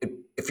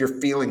if you're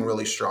feeling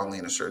really strongly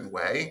in a certain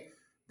way,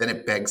 then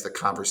it begs the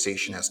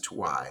conversation as to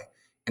why.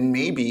 And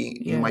maybe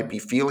you Yeah, might be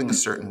feeling a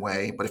certain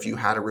way, but if you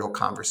had a real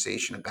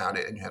conversation about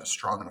it and you had a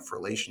strong enough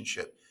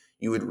relationship,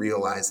 you would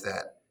realize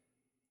that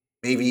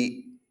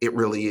maybe it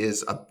really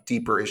is a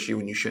deeper issue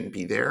and you shouldn't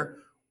be there,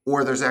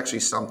 or there's actually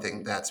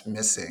something that's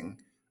missing,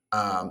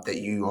 that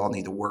you all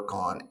need to work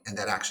on and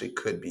that actually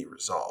could be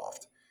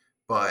resolved.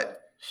 But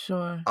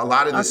sure. a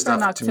lot of Our this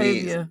friend stuff to me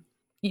is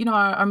Octavia,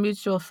 our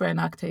mutual friend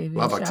Octavia,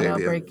 love shout out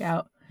Octavia.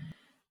 Breakout.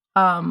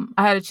 I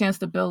had a chance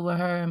to build with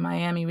her in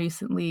Miami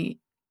recently,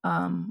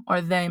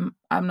 or they.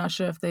 I'm not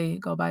sure if they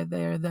go by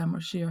they or them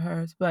or she or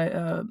hers,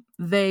 but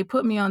they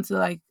put me onto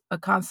like a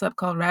concept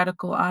called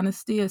radical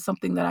honesty. It's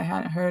something that I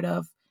hadn't heard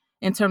of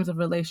in terms of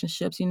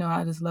relationships.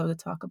 I just love to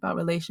talk about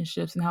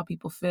relationships and how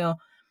people feel,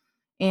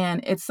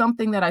 and it's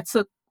something that I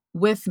took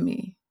with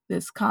me.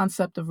 This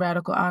concept of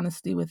radical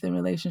honesty within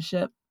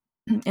relationship,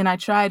 and I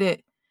tried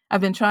it.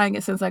 I've been trying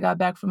it since I got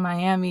back from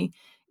Miami,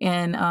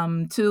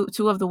 and two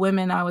of the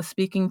women I was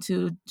speaking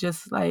to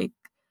just like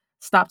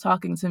stopped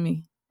talking to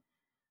me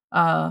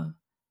uh,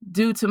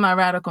 due to my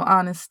radical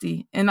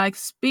honesty. And like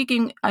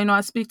speaking, I know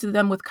I speak to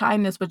them with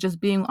kindness, but just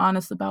being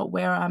honest about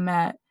where I'm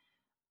at,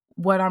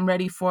 what I'm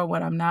ready for,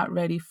 what I'm not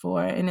ready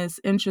for. And it's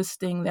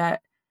interesting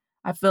that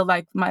I feel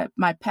like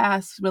my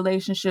past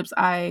relationships,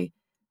 I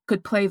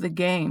could play the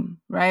game,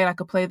 right? I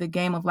could play the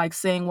game of like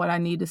saying what I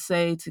need to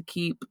say to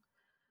keep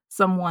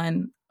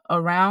someone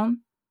around,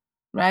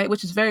 right?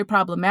 Which is very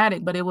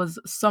problematic, but it was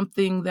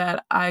something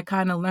that I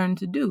kind of learned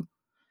to do.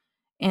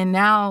 And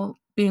now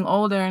being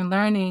older and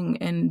learning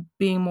and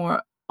being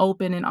more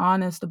open and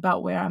honest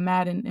about where I'm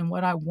at and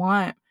what I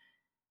want,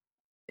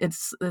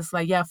 it's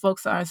like, yeah,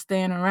 folks aren't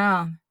staying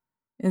around.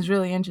 It's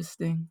really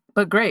interesting,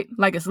 but great.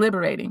 Like it's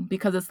liberating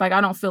because it's like I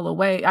don't feel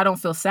away. I don't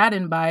feel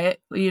saddened by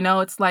it.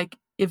 It's like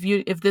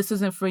if this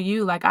isn't for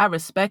you, like I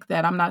respect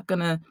that. I'm not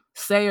gonna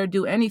say or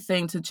do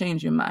anything to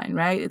change your mind,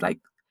 right? It's like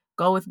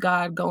go with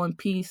God, go in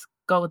peace,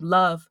 go with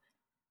love,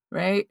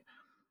 right?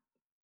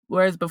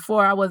 Whereas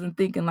before I wasn't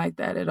thinking like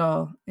that at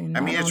all. And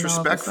I I mean, don't it's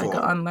know if it's like an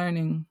respectful.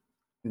 unlearning.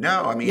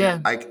 No, I mean, Yeah,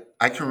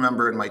 I can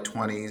remember in my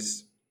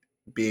 20s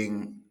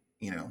being,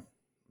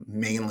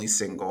 mainly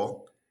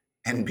single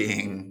and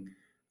being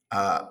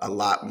a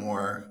lot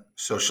more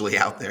socially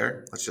out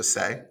there, let's just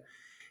say,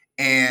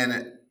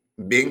 and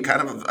being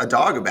kind of a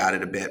dog about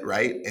it a bit,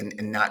 right?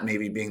 And not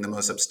maybe being the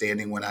most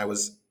upstanding when I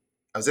was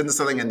into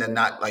something and then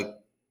not like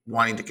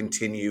wanting to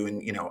continue.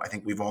 And, I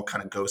think we've all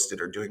kind of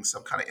ghosted or doing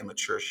some kind of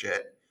immature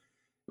shit.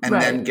 And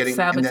right. then and then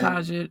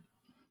Sabotage it.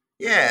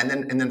 yeah,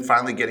 and then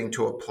finally getting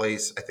to a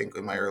place, I think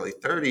in my early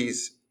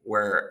 30s,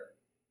 where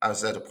I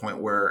was at a point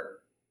where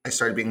I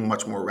started being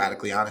much more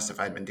radically honest if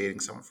I'd been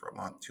dating someone for a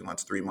month, 2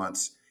 months, 3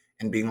 months,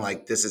 and being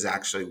like, this is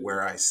actually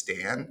where I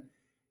stand.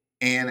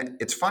 And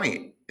it's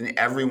funny, in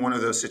every one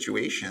of those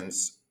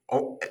situations,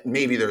 oh,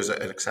 maybe there's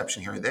an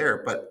exception here and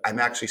there, but I'm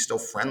actually still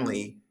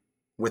friendly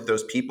with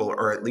those people,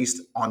 or at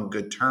least on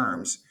good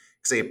terms,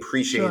 because they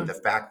appreciated Sure.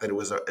 the fact that it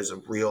was a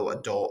real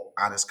adult,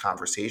 honest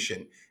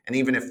conversation. And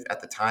even if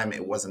at the time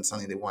it wasn't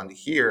something they wanted to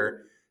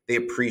hear, they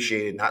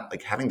appreciated not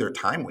like having their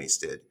time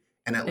wasted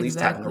and at least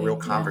having a real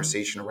Exactly. Yeah.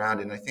 conversation around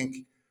it. And I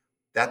think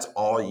that's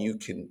all you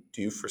can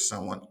do for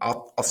someone.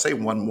 I'll say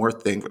one more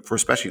thing for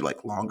especially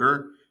like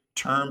longer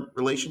term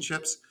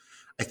relationships.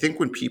 I think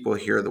when people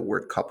hear the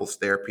word couples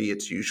therapy,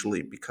 it's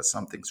usually because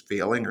something's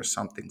failing or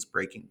something's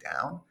breaking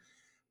down.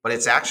 But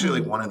it's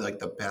actually like Mm, one of like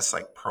the best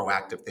like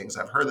proactive things.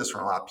 I've heard this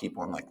from a lot of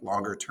people in like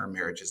longer term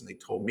marriages, and they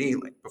told me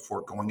like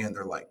before going in,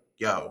 they're like,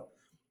 "Yo,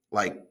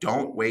 like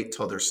don't wait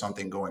till there's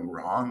something going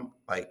wrong.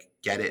 Like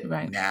get it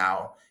right.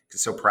 now."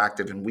 It's so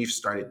proactive, and we've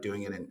started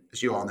doing it. And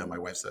as you all know, my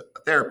wife's a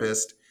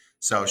therapist,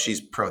 so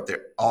she's pro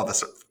there all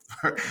this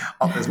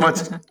as much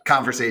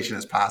conversation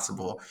as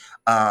possible.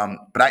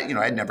 But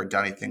I'd never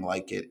done anything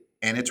like it,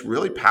 and it's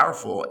really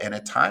powerful. And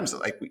at times,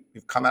 like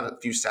we've come out of a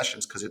few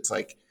sessions because it's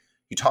like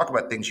you talk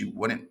about things you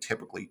wouldn't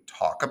typically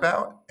talk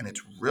about, and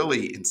it's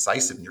really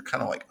incisive. And you're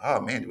kind of like,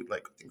 oh man, dude,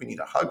 like I think we need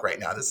a hug right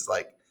now. This is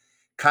like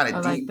kind I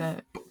of like deep,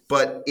 that.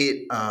 but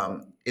it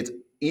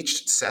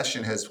each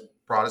session has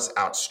brought us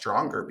out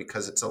stronger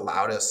because it's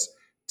allowed us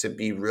to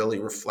be really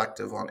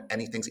reflective on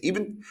anything.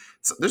 Even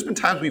so, there's been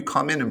times we've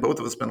come in and both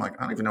of us been like,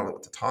 I don't even know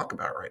what to talk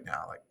about right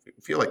now. Like, we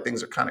feel like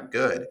things are kind of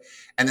good,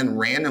 and then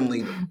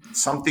randomly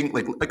something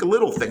like a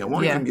little thing. It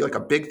won't Yeah. even be like a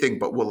big thing,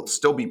 but will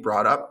still be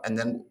brought up, and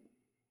then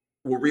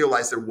we'll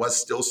realize there was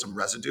still some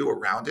residue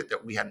around it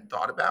that we hadn't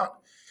thought about,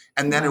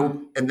 and then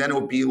Wow.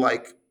 it'll be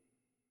like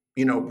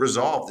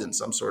resolved in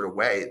some sort of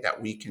way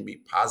that we can be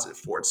positive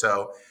for it.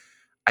 So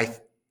I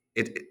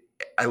it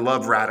I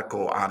love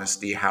radical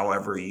honesty,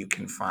 however you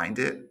can find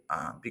it,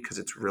 because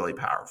it's really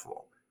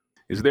powerful.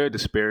 Is there a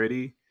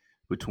disparity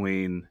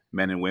between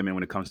men and women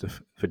when it comes to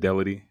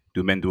fidelity?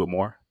 Do men do it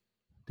more?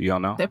 Do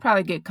y'all know? They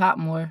probably get caught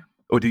more.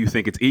 Or do you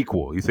think it's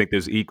equal? You think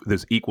there's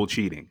equal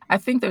cheating? I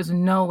think there's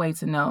no way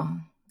to know.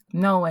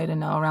 No way to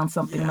know around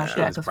something like that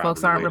There's because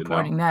folks probably a aren't way to know.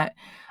 reporting that.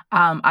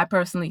 I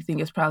personally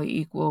think it's probably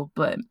equal,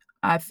 but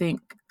I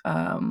think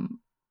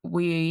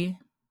we,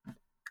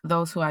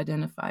 those who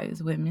identify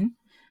as women,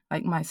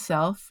 like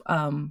myself,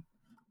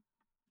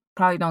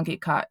 probably don't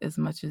get caught as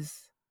much as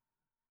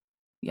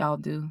y'all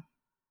do.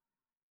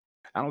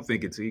 I don't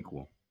think it's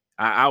equal.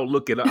 I'll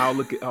look at I'll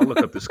look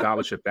up the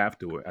scholarship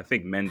afterward. I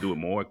think men do it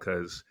more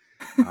because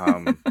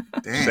um,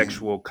 Dang.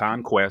 sexual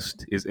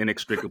conquest is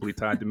inextricably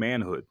tied to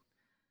manhood.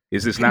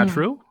 Is this not Hmm.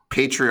 true?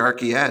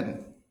 Patriarchy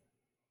Ed.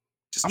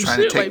 Just I'm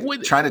serious.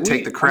 Like trying to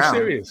take the I'm crown.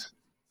 serious.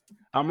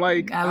 I'm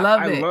like I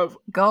love I it. love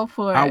Go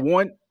for I it.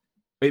 want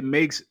it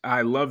makes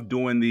I love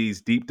doing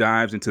these deep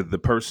dives into the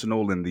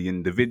personal and the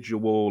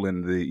individual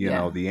and the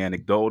Yeah. the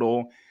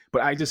anecdotal,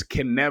 but I just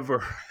can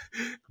never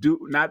do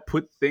not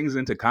put things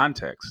into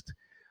context.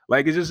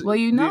 Like it's just Well,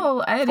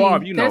 Farb,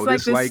 Eddie, you there's know like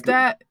this. this Like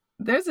stat.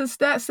 There's a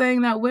stat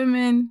saying that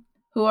women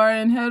who are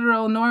in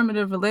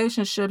heteronormative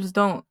relationships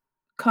don't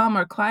come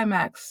or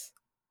climax.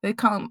 They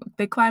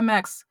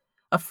climax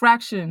a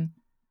fraction,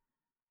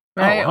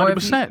 oh, right? Or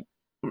if you 100%.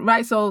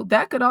 right, so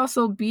that could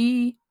also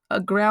be a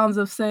grounds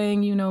of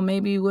saying,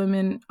 maybe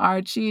women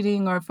are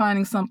cheating or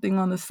finding something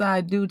on the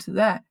side due to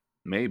that.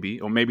 Maybe,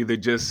 or maybe they're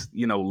just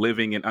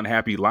living in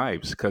unhappy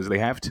lives because they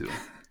have to.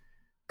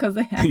 Because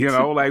they have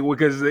to. Like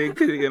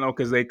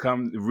because they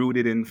come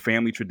rooted in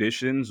family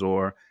traditions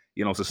or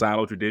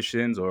societal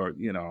traditions or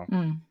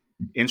Mm,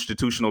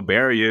 institutional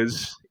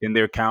barriers in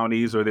their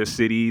counties or their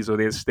cities or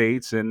their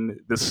states, and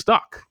they're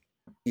stuck.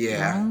 I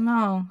Yeah. don't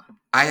know.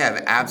 I have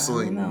I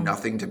absolutely don't know.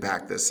 nothing to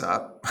back this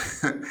up.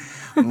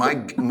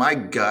 My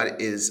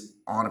gut is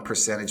on a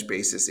percentage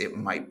basis, it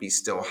might be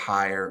still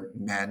higher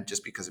men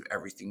just because of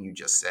everything you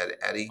just said,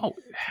 Eddie. Oh,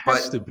 it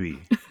has to But be.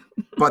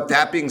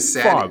 that being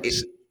said,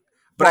 Farbs,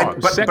 but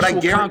I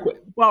sexual guarantee conquest.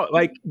 Well,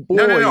 like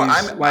no. boys,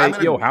 I'm like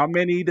gonna how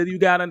many do you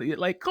got?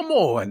 Like, come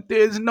on, there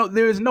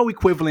is no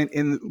equivalent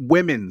in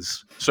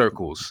women's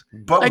circles.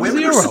 but Like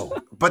women are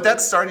zero. but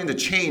that's starting to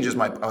change as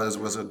my as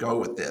was a go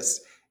with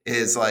this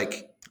is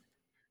like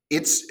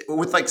it's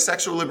with like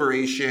sexual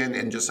liberation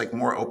and just like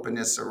more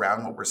openness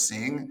around what we're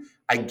seeing.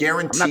 I I'm not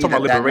guarantee talking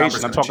about that number is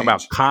liberation. I'm going to talking about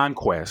change.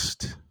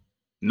 conquest.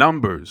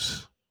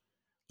 Numbers.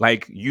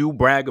 Like you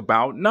brag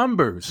about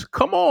numbers.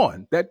 Come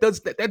on. That's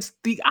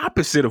the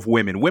opposite of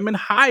women. Women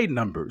hide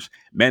numbers.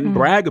 Men Mm,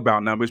 brag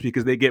about numbers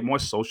because they get more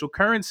social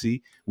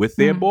currency with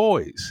their mm,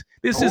 boys.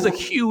 This is a Oh,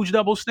 huge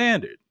double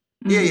standard,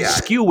 mm. yeah.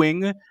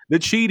 skewing the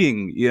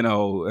cheating,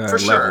 For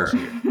levels sure.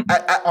 here.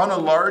 On a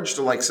large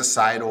like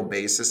societal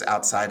basis,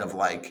 outside of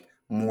like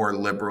more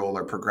liberal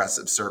or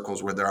progressive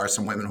circles where there are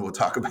some women who will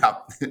talk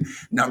about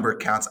number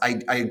counts, I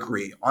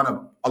agree.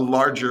 On a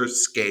larger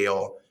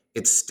scale,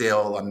 it's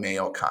still a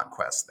male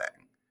conquest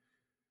thing.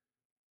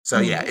 So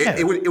yeah, Mm.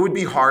 it Yeah. would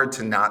be hard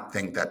to not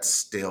think that's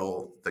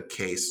still the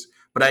case.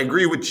 But I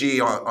agree with G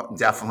on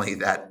definitely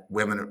that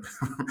women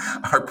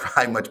are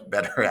probably much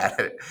better at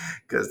it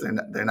because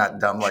they're not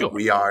dumb like Sure.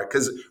 we are.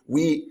 Because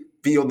we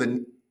feel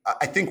the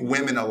I think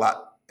women a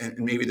lot, and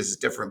maybe this is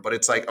different, but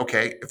it's like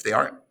okay, if they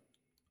aren't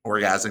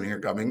orgasming or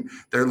coming,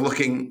 they're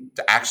looking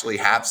to actually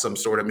have some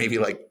sort of maybe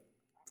like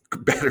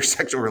better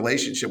sexual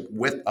relationship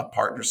with a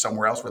partner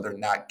somewhere else where they're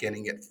not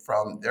getting it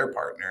from their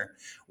partner.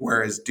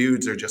 Whereas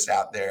dudes are just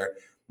out there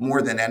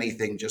more than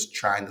anything, just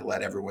trying to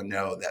let everyone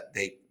know that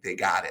they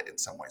got it in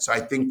some way. So I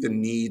think the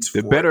needs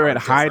They're for it better are at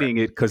different. hiding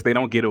it because they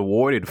don't get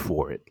awarded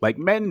for it, like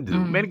men do.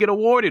 Men Mm. get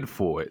awarded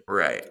for it.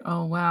 Right.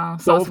 Oh, wow.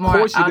 So So it's of more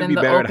course you're out gonna in be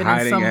the better at open in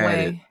hiding some at it.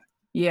 way.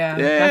 Yeah,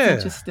 that's Yeah.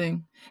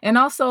 interesting. And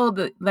also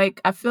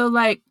I feel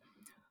like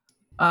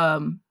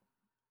um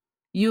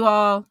you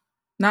all,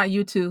 not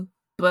you two,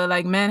 but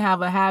like men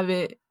have a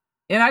habit,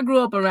 and I grew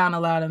up around a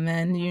lot of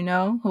men,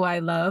 who I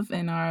love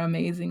and are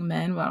amazing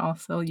men, but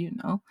also,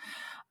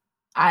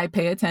 I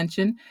pay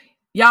attention.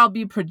 Y'all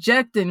be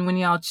projecting when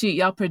y'all cheat.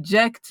 Y'all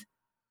project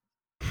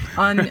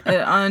on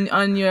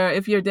your,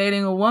 if you're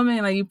dating a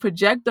woman, like you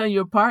project on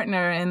your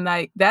partner, and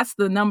like that's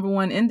the number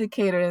one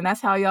indicator, and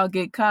that's how y'all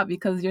get caught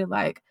because you're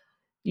like,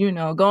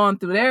 going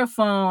through their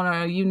phone or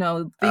Oh,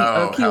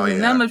 hell accusing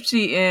them yeah. of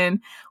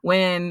cheating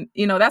when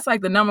that's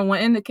like the number one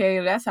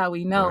indicator. That's how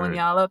we know when Right.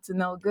 y'all up to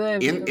no good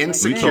because like We talk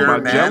Insecure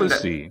about damn. men that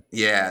jealousy.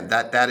 yeah,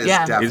 that is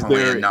Yeah, Is definitely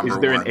a there is number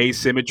there an one.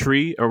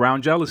 asymmetry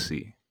around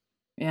jealousy?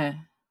 yeah.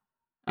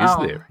 Is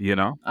Oh, there? You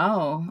know,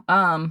 oh,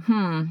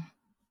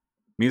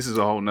 this is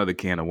a whole nother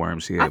can of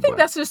worms I here, think but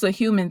that's just a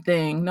human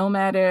thing. No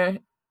matter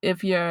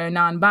if you're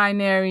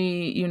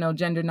non-binary,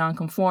 gender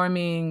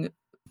non-conforming,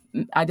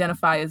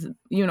 identify as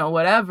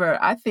whatever.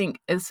 I think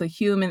it's a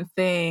human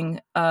thing,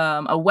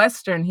 a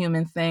Western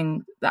human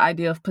thing, the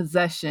idea of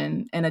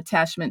possession and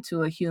attachment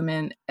to a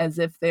human as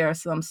if they're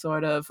some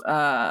sort of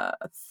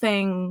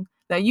thing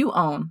that you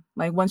own,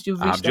 like once you've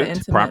reached that object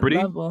intimate property.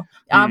 level,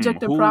 Hmm.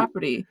 object or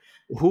property.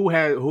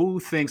 Who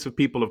thinks of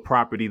people of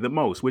property the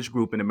most? Which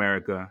group in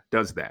America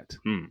does that?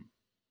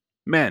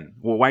 Men,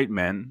 well, white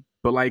men,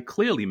 but like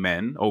clearly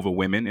men over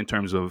women in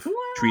terms of Well,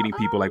 treating I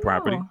people like don't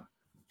property. know.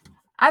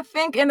 I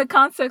think in the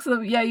context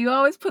of, you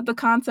always put the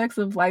context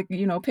of like,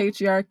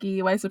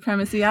 patriarchy, white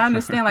supremacy. I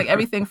understand like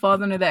everything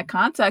falls under that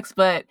context,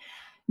 but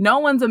no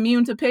one's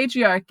immune to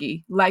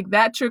patriarchy. Like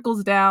that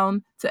trickles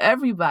down to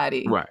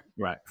everybody. Right,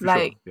 for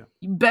Like, sure. Yeah.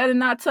 you better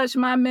not touch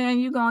my man.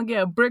 You're going to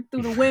get a brick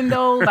through the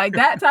window. Like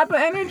that type of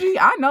energy.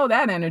 I know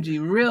that energy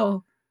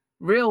real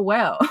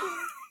well.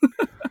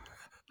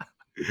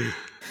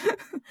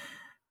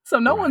 So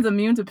no one's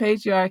immune to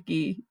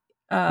patriarchy.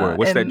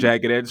 What's that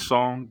Jagged Edge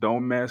song?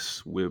 Don't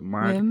mess with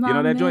my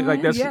that joint?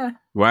 Like that's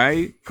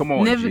right. Come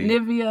on,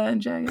 Nivea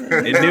and Jagged Edge.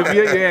 And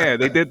Nivea, yeah,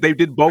 they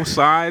did both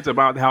sides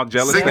about how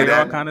jealous they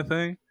are, kind of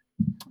thing.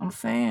 I'm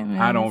saying,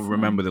 man. I don't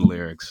remember the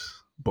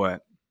lyrics,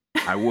 but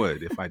I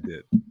would if I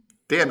did.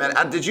 Damn,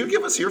 man. Did you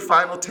give us your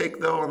final take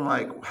though on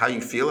like how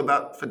you feel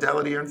about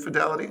fidelity or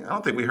infidelity? I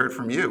don't think we heard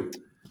from you.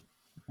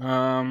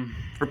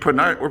 We're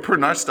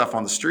putting our stuff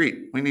on the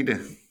street. We need to.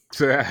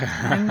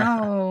 I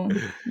know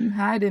you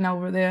hiding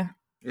over there.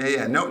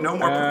 Yeah. No more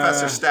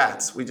Professor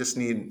Stats. We just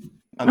need.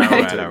 All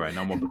right.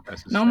 No more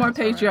Professor. No more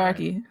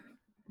patriarchy. Right.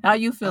 How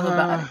you feel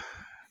about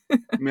it?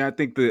 I mean, I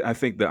think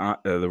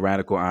the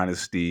radical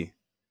honesty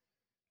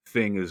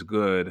thing is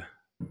good.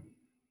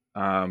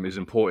 Is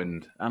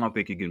important. I don't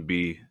think you can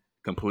be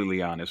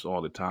completely honest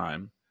all the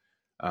time,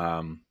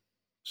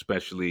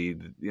 especially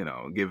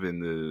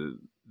given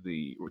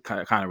the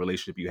kind of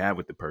relationship you have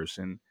with the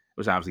person. It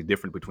was obviously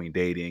different between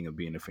dating and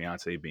being a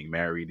fiance, being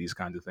married, these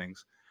kinds of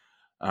things.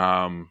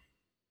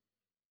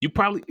 You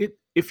probably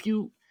if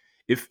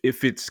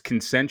it's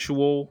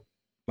consensual,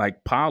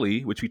 like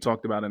poly, which we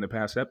talked about in the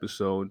past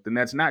episode, then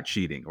that's not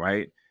cheating,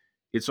 right?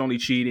 It's only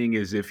cheating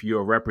is if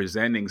you're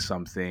representing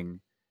yourself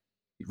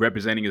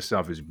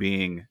as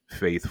being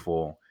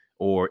faithful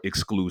or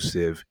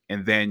exclusive,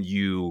 and then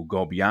you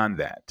go beyond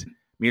that. I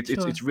mean,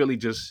 it's really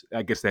just,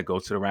 I guess that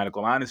goes to the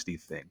radical honesty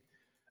thing.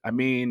 I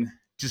mean,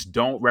 just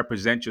don't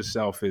represent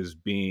yourself as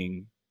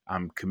being,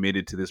 I'm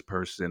committed to this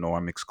person or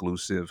I'm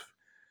exclusive.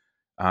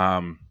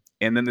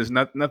 And then there's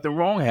nothing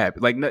wrong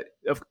happening. Like,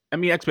 I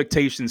mean,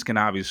 expectations can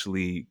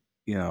obviously,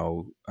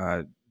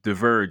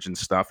 diverge and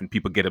stuff, and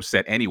people get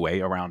upset anyway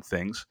around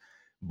things.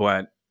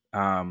 But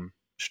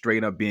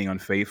straight up being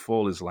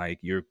unfaithful is like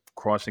you're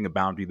crossing a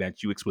boundary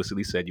that you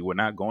explicitly said you were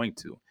not going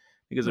to. I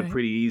think it's a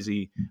pretty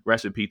easy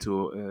recipe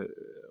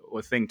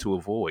or thing to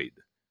avoid.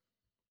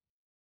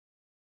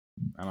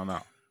 I don't know.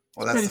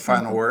 Well, that's the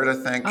final word, I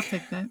think. I'll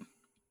take that.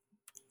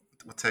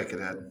 We'll take it,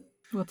 Ed.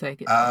 We'll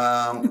take it.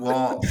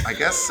 Well, I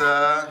guess,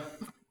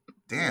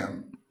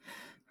 damn,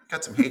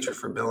 got some hatred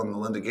for Bill and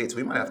Melinda Gates.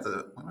 We might have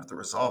to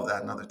resolve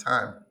that another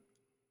time.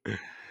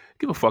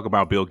 Give a fuck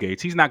about Bill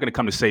Gates. He's not going to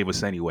come to save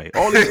us anyway.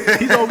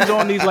 He's always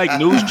on these like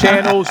news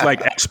channels, like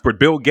expert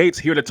Bill Gates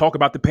here to talk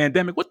about the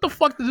pandemic. What the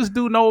fuck does this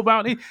dude know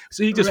about it?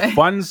 So he just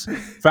funds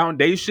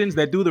foundations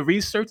that do the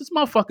research. This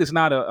motherfucker's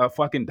not a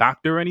fucking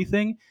doctor or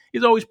anything.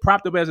 He's always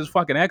propped up as his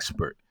fucking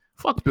expert.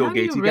 Fuck Bill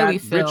Gates. He got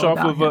rich off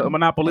of a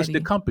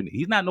monopolistic company.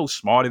 He's not no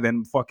smarter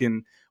than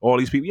fucking all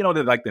these people. You know,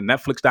 like the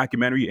Netflix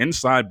documentary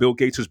Inside Bill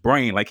Gates'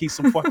 Brain. Like he's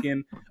some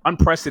fucking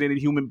unprecedented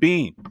human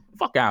being.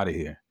 Fuck out of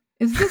here.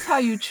 Is this how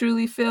you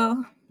truly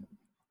feel?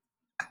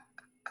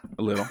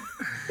 A little.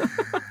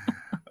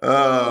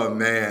 Oh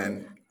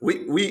man,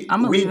 I'm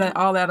gonna leave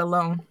all that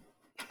alone.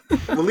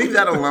 We'll leave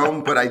that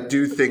alone, but I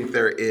do think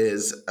there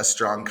is a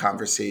strong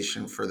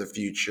conversation for the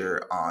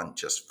future on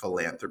just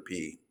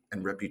philanthropy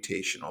and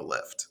reputational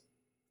lift.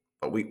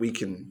 But we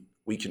can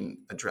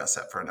address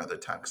that for another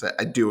time because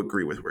I do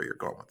agree with where you're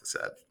going with this,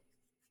 Ed.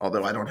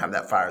 Although I don't have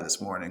that fire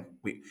this morning.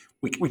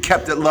 We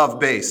kept it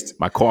love-based.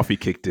 My coffee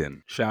kicked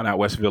in. Shout out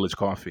West Village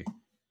Coffee.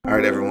 All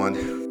right,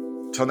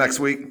 everyone. Till next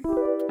week.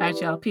 All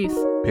right, y'all. Peace.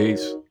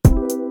 Peace.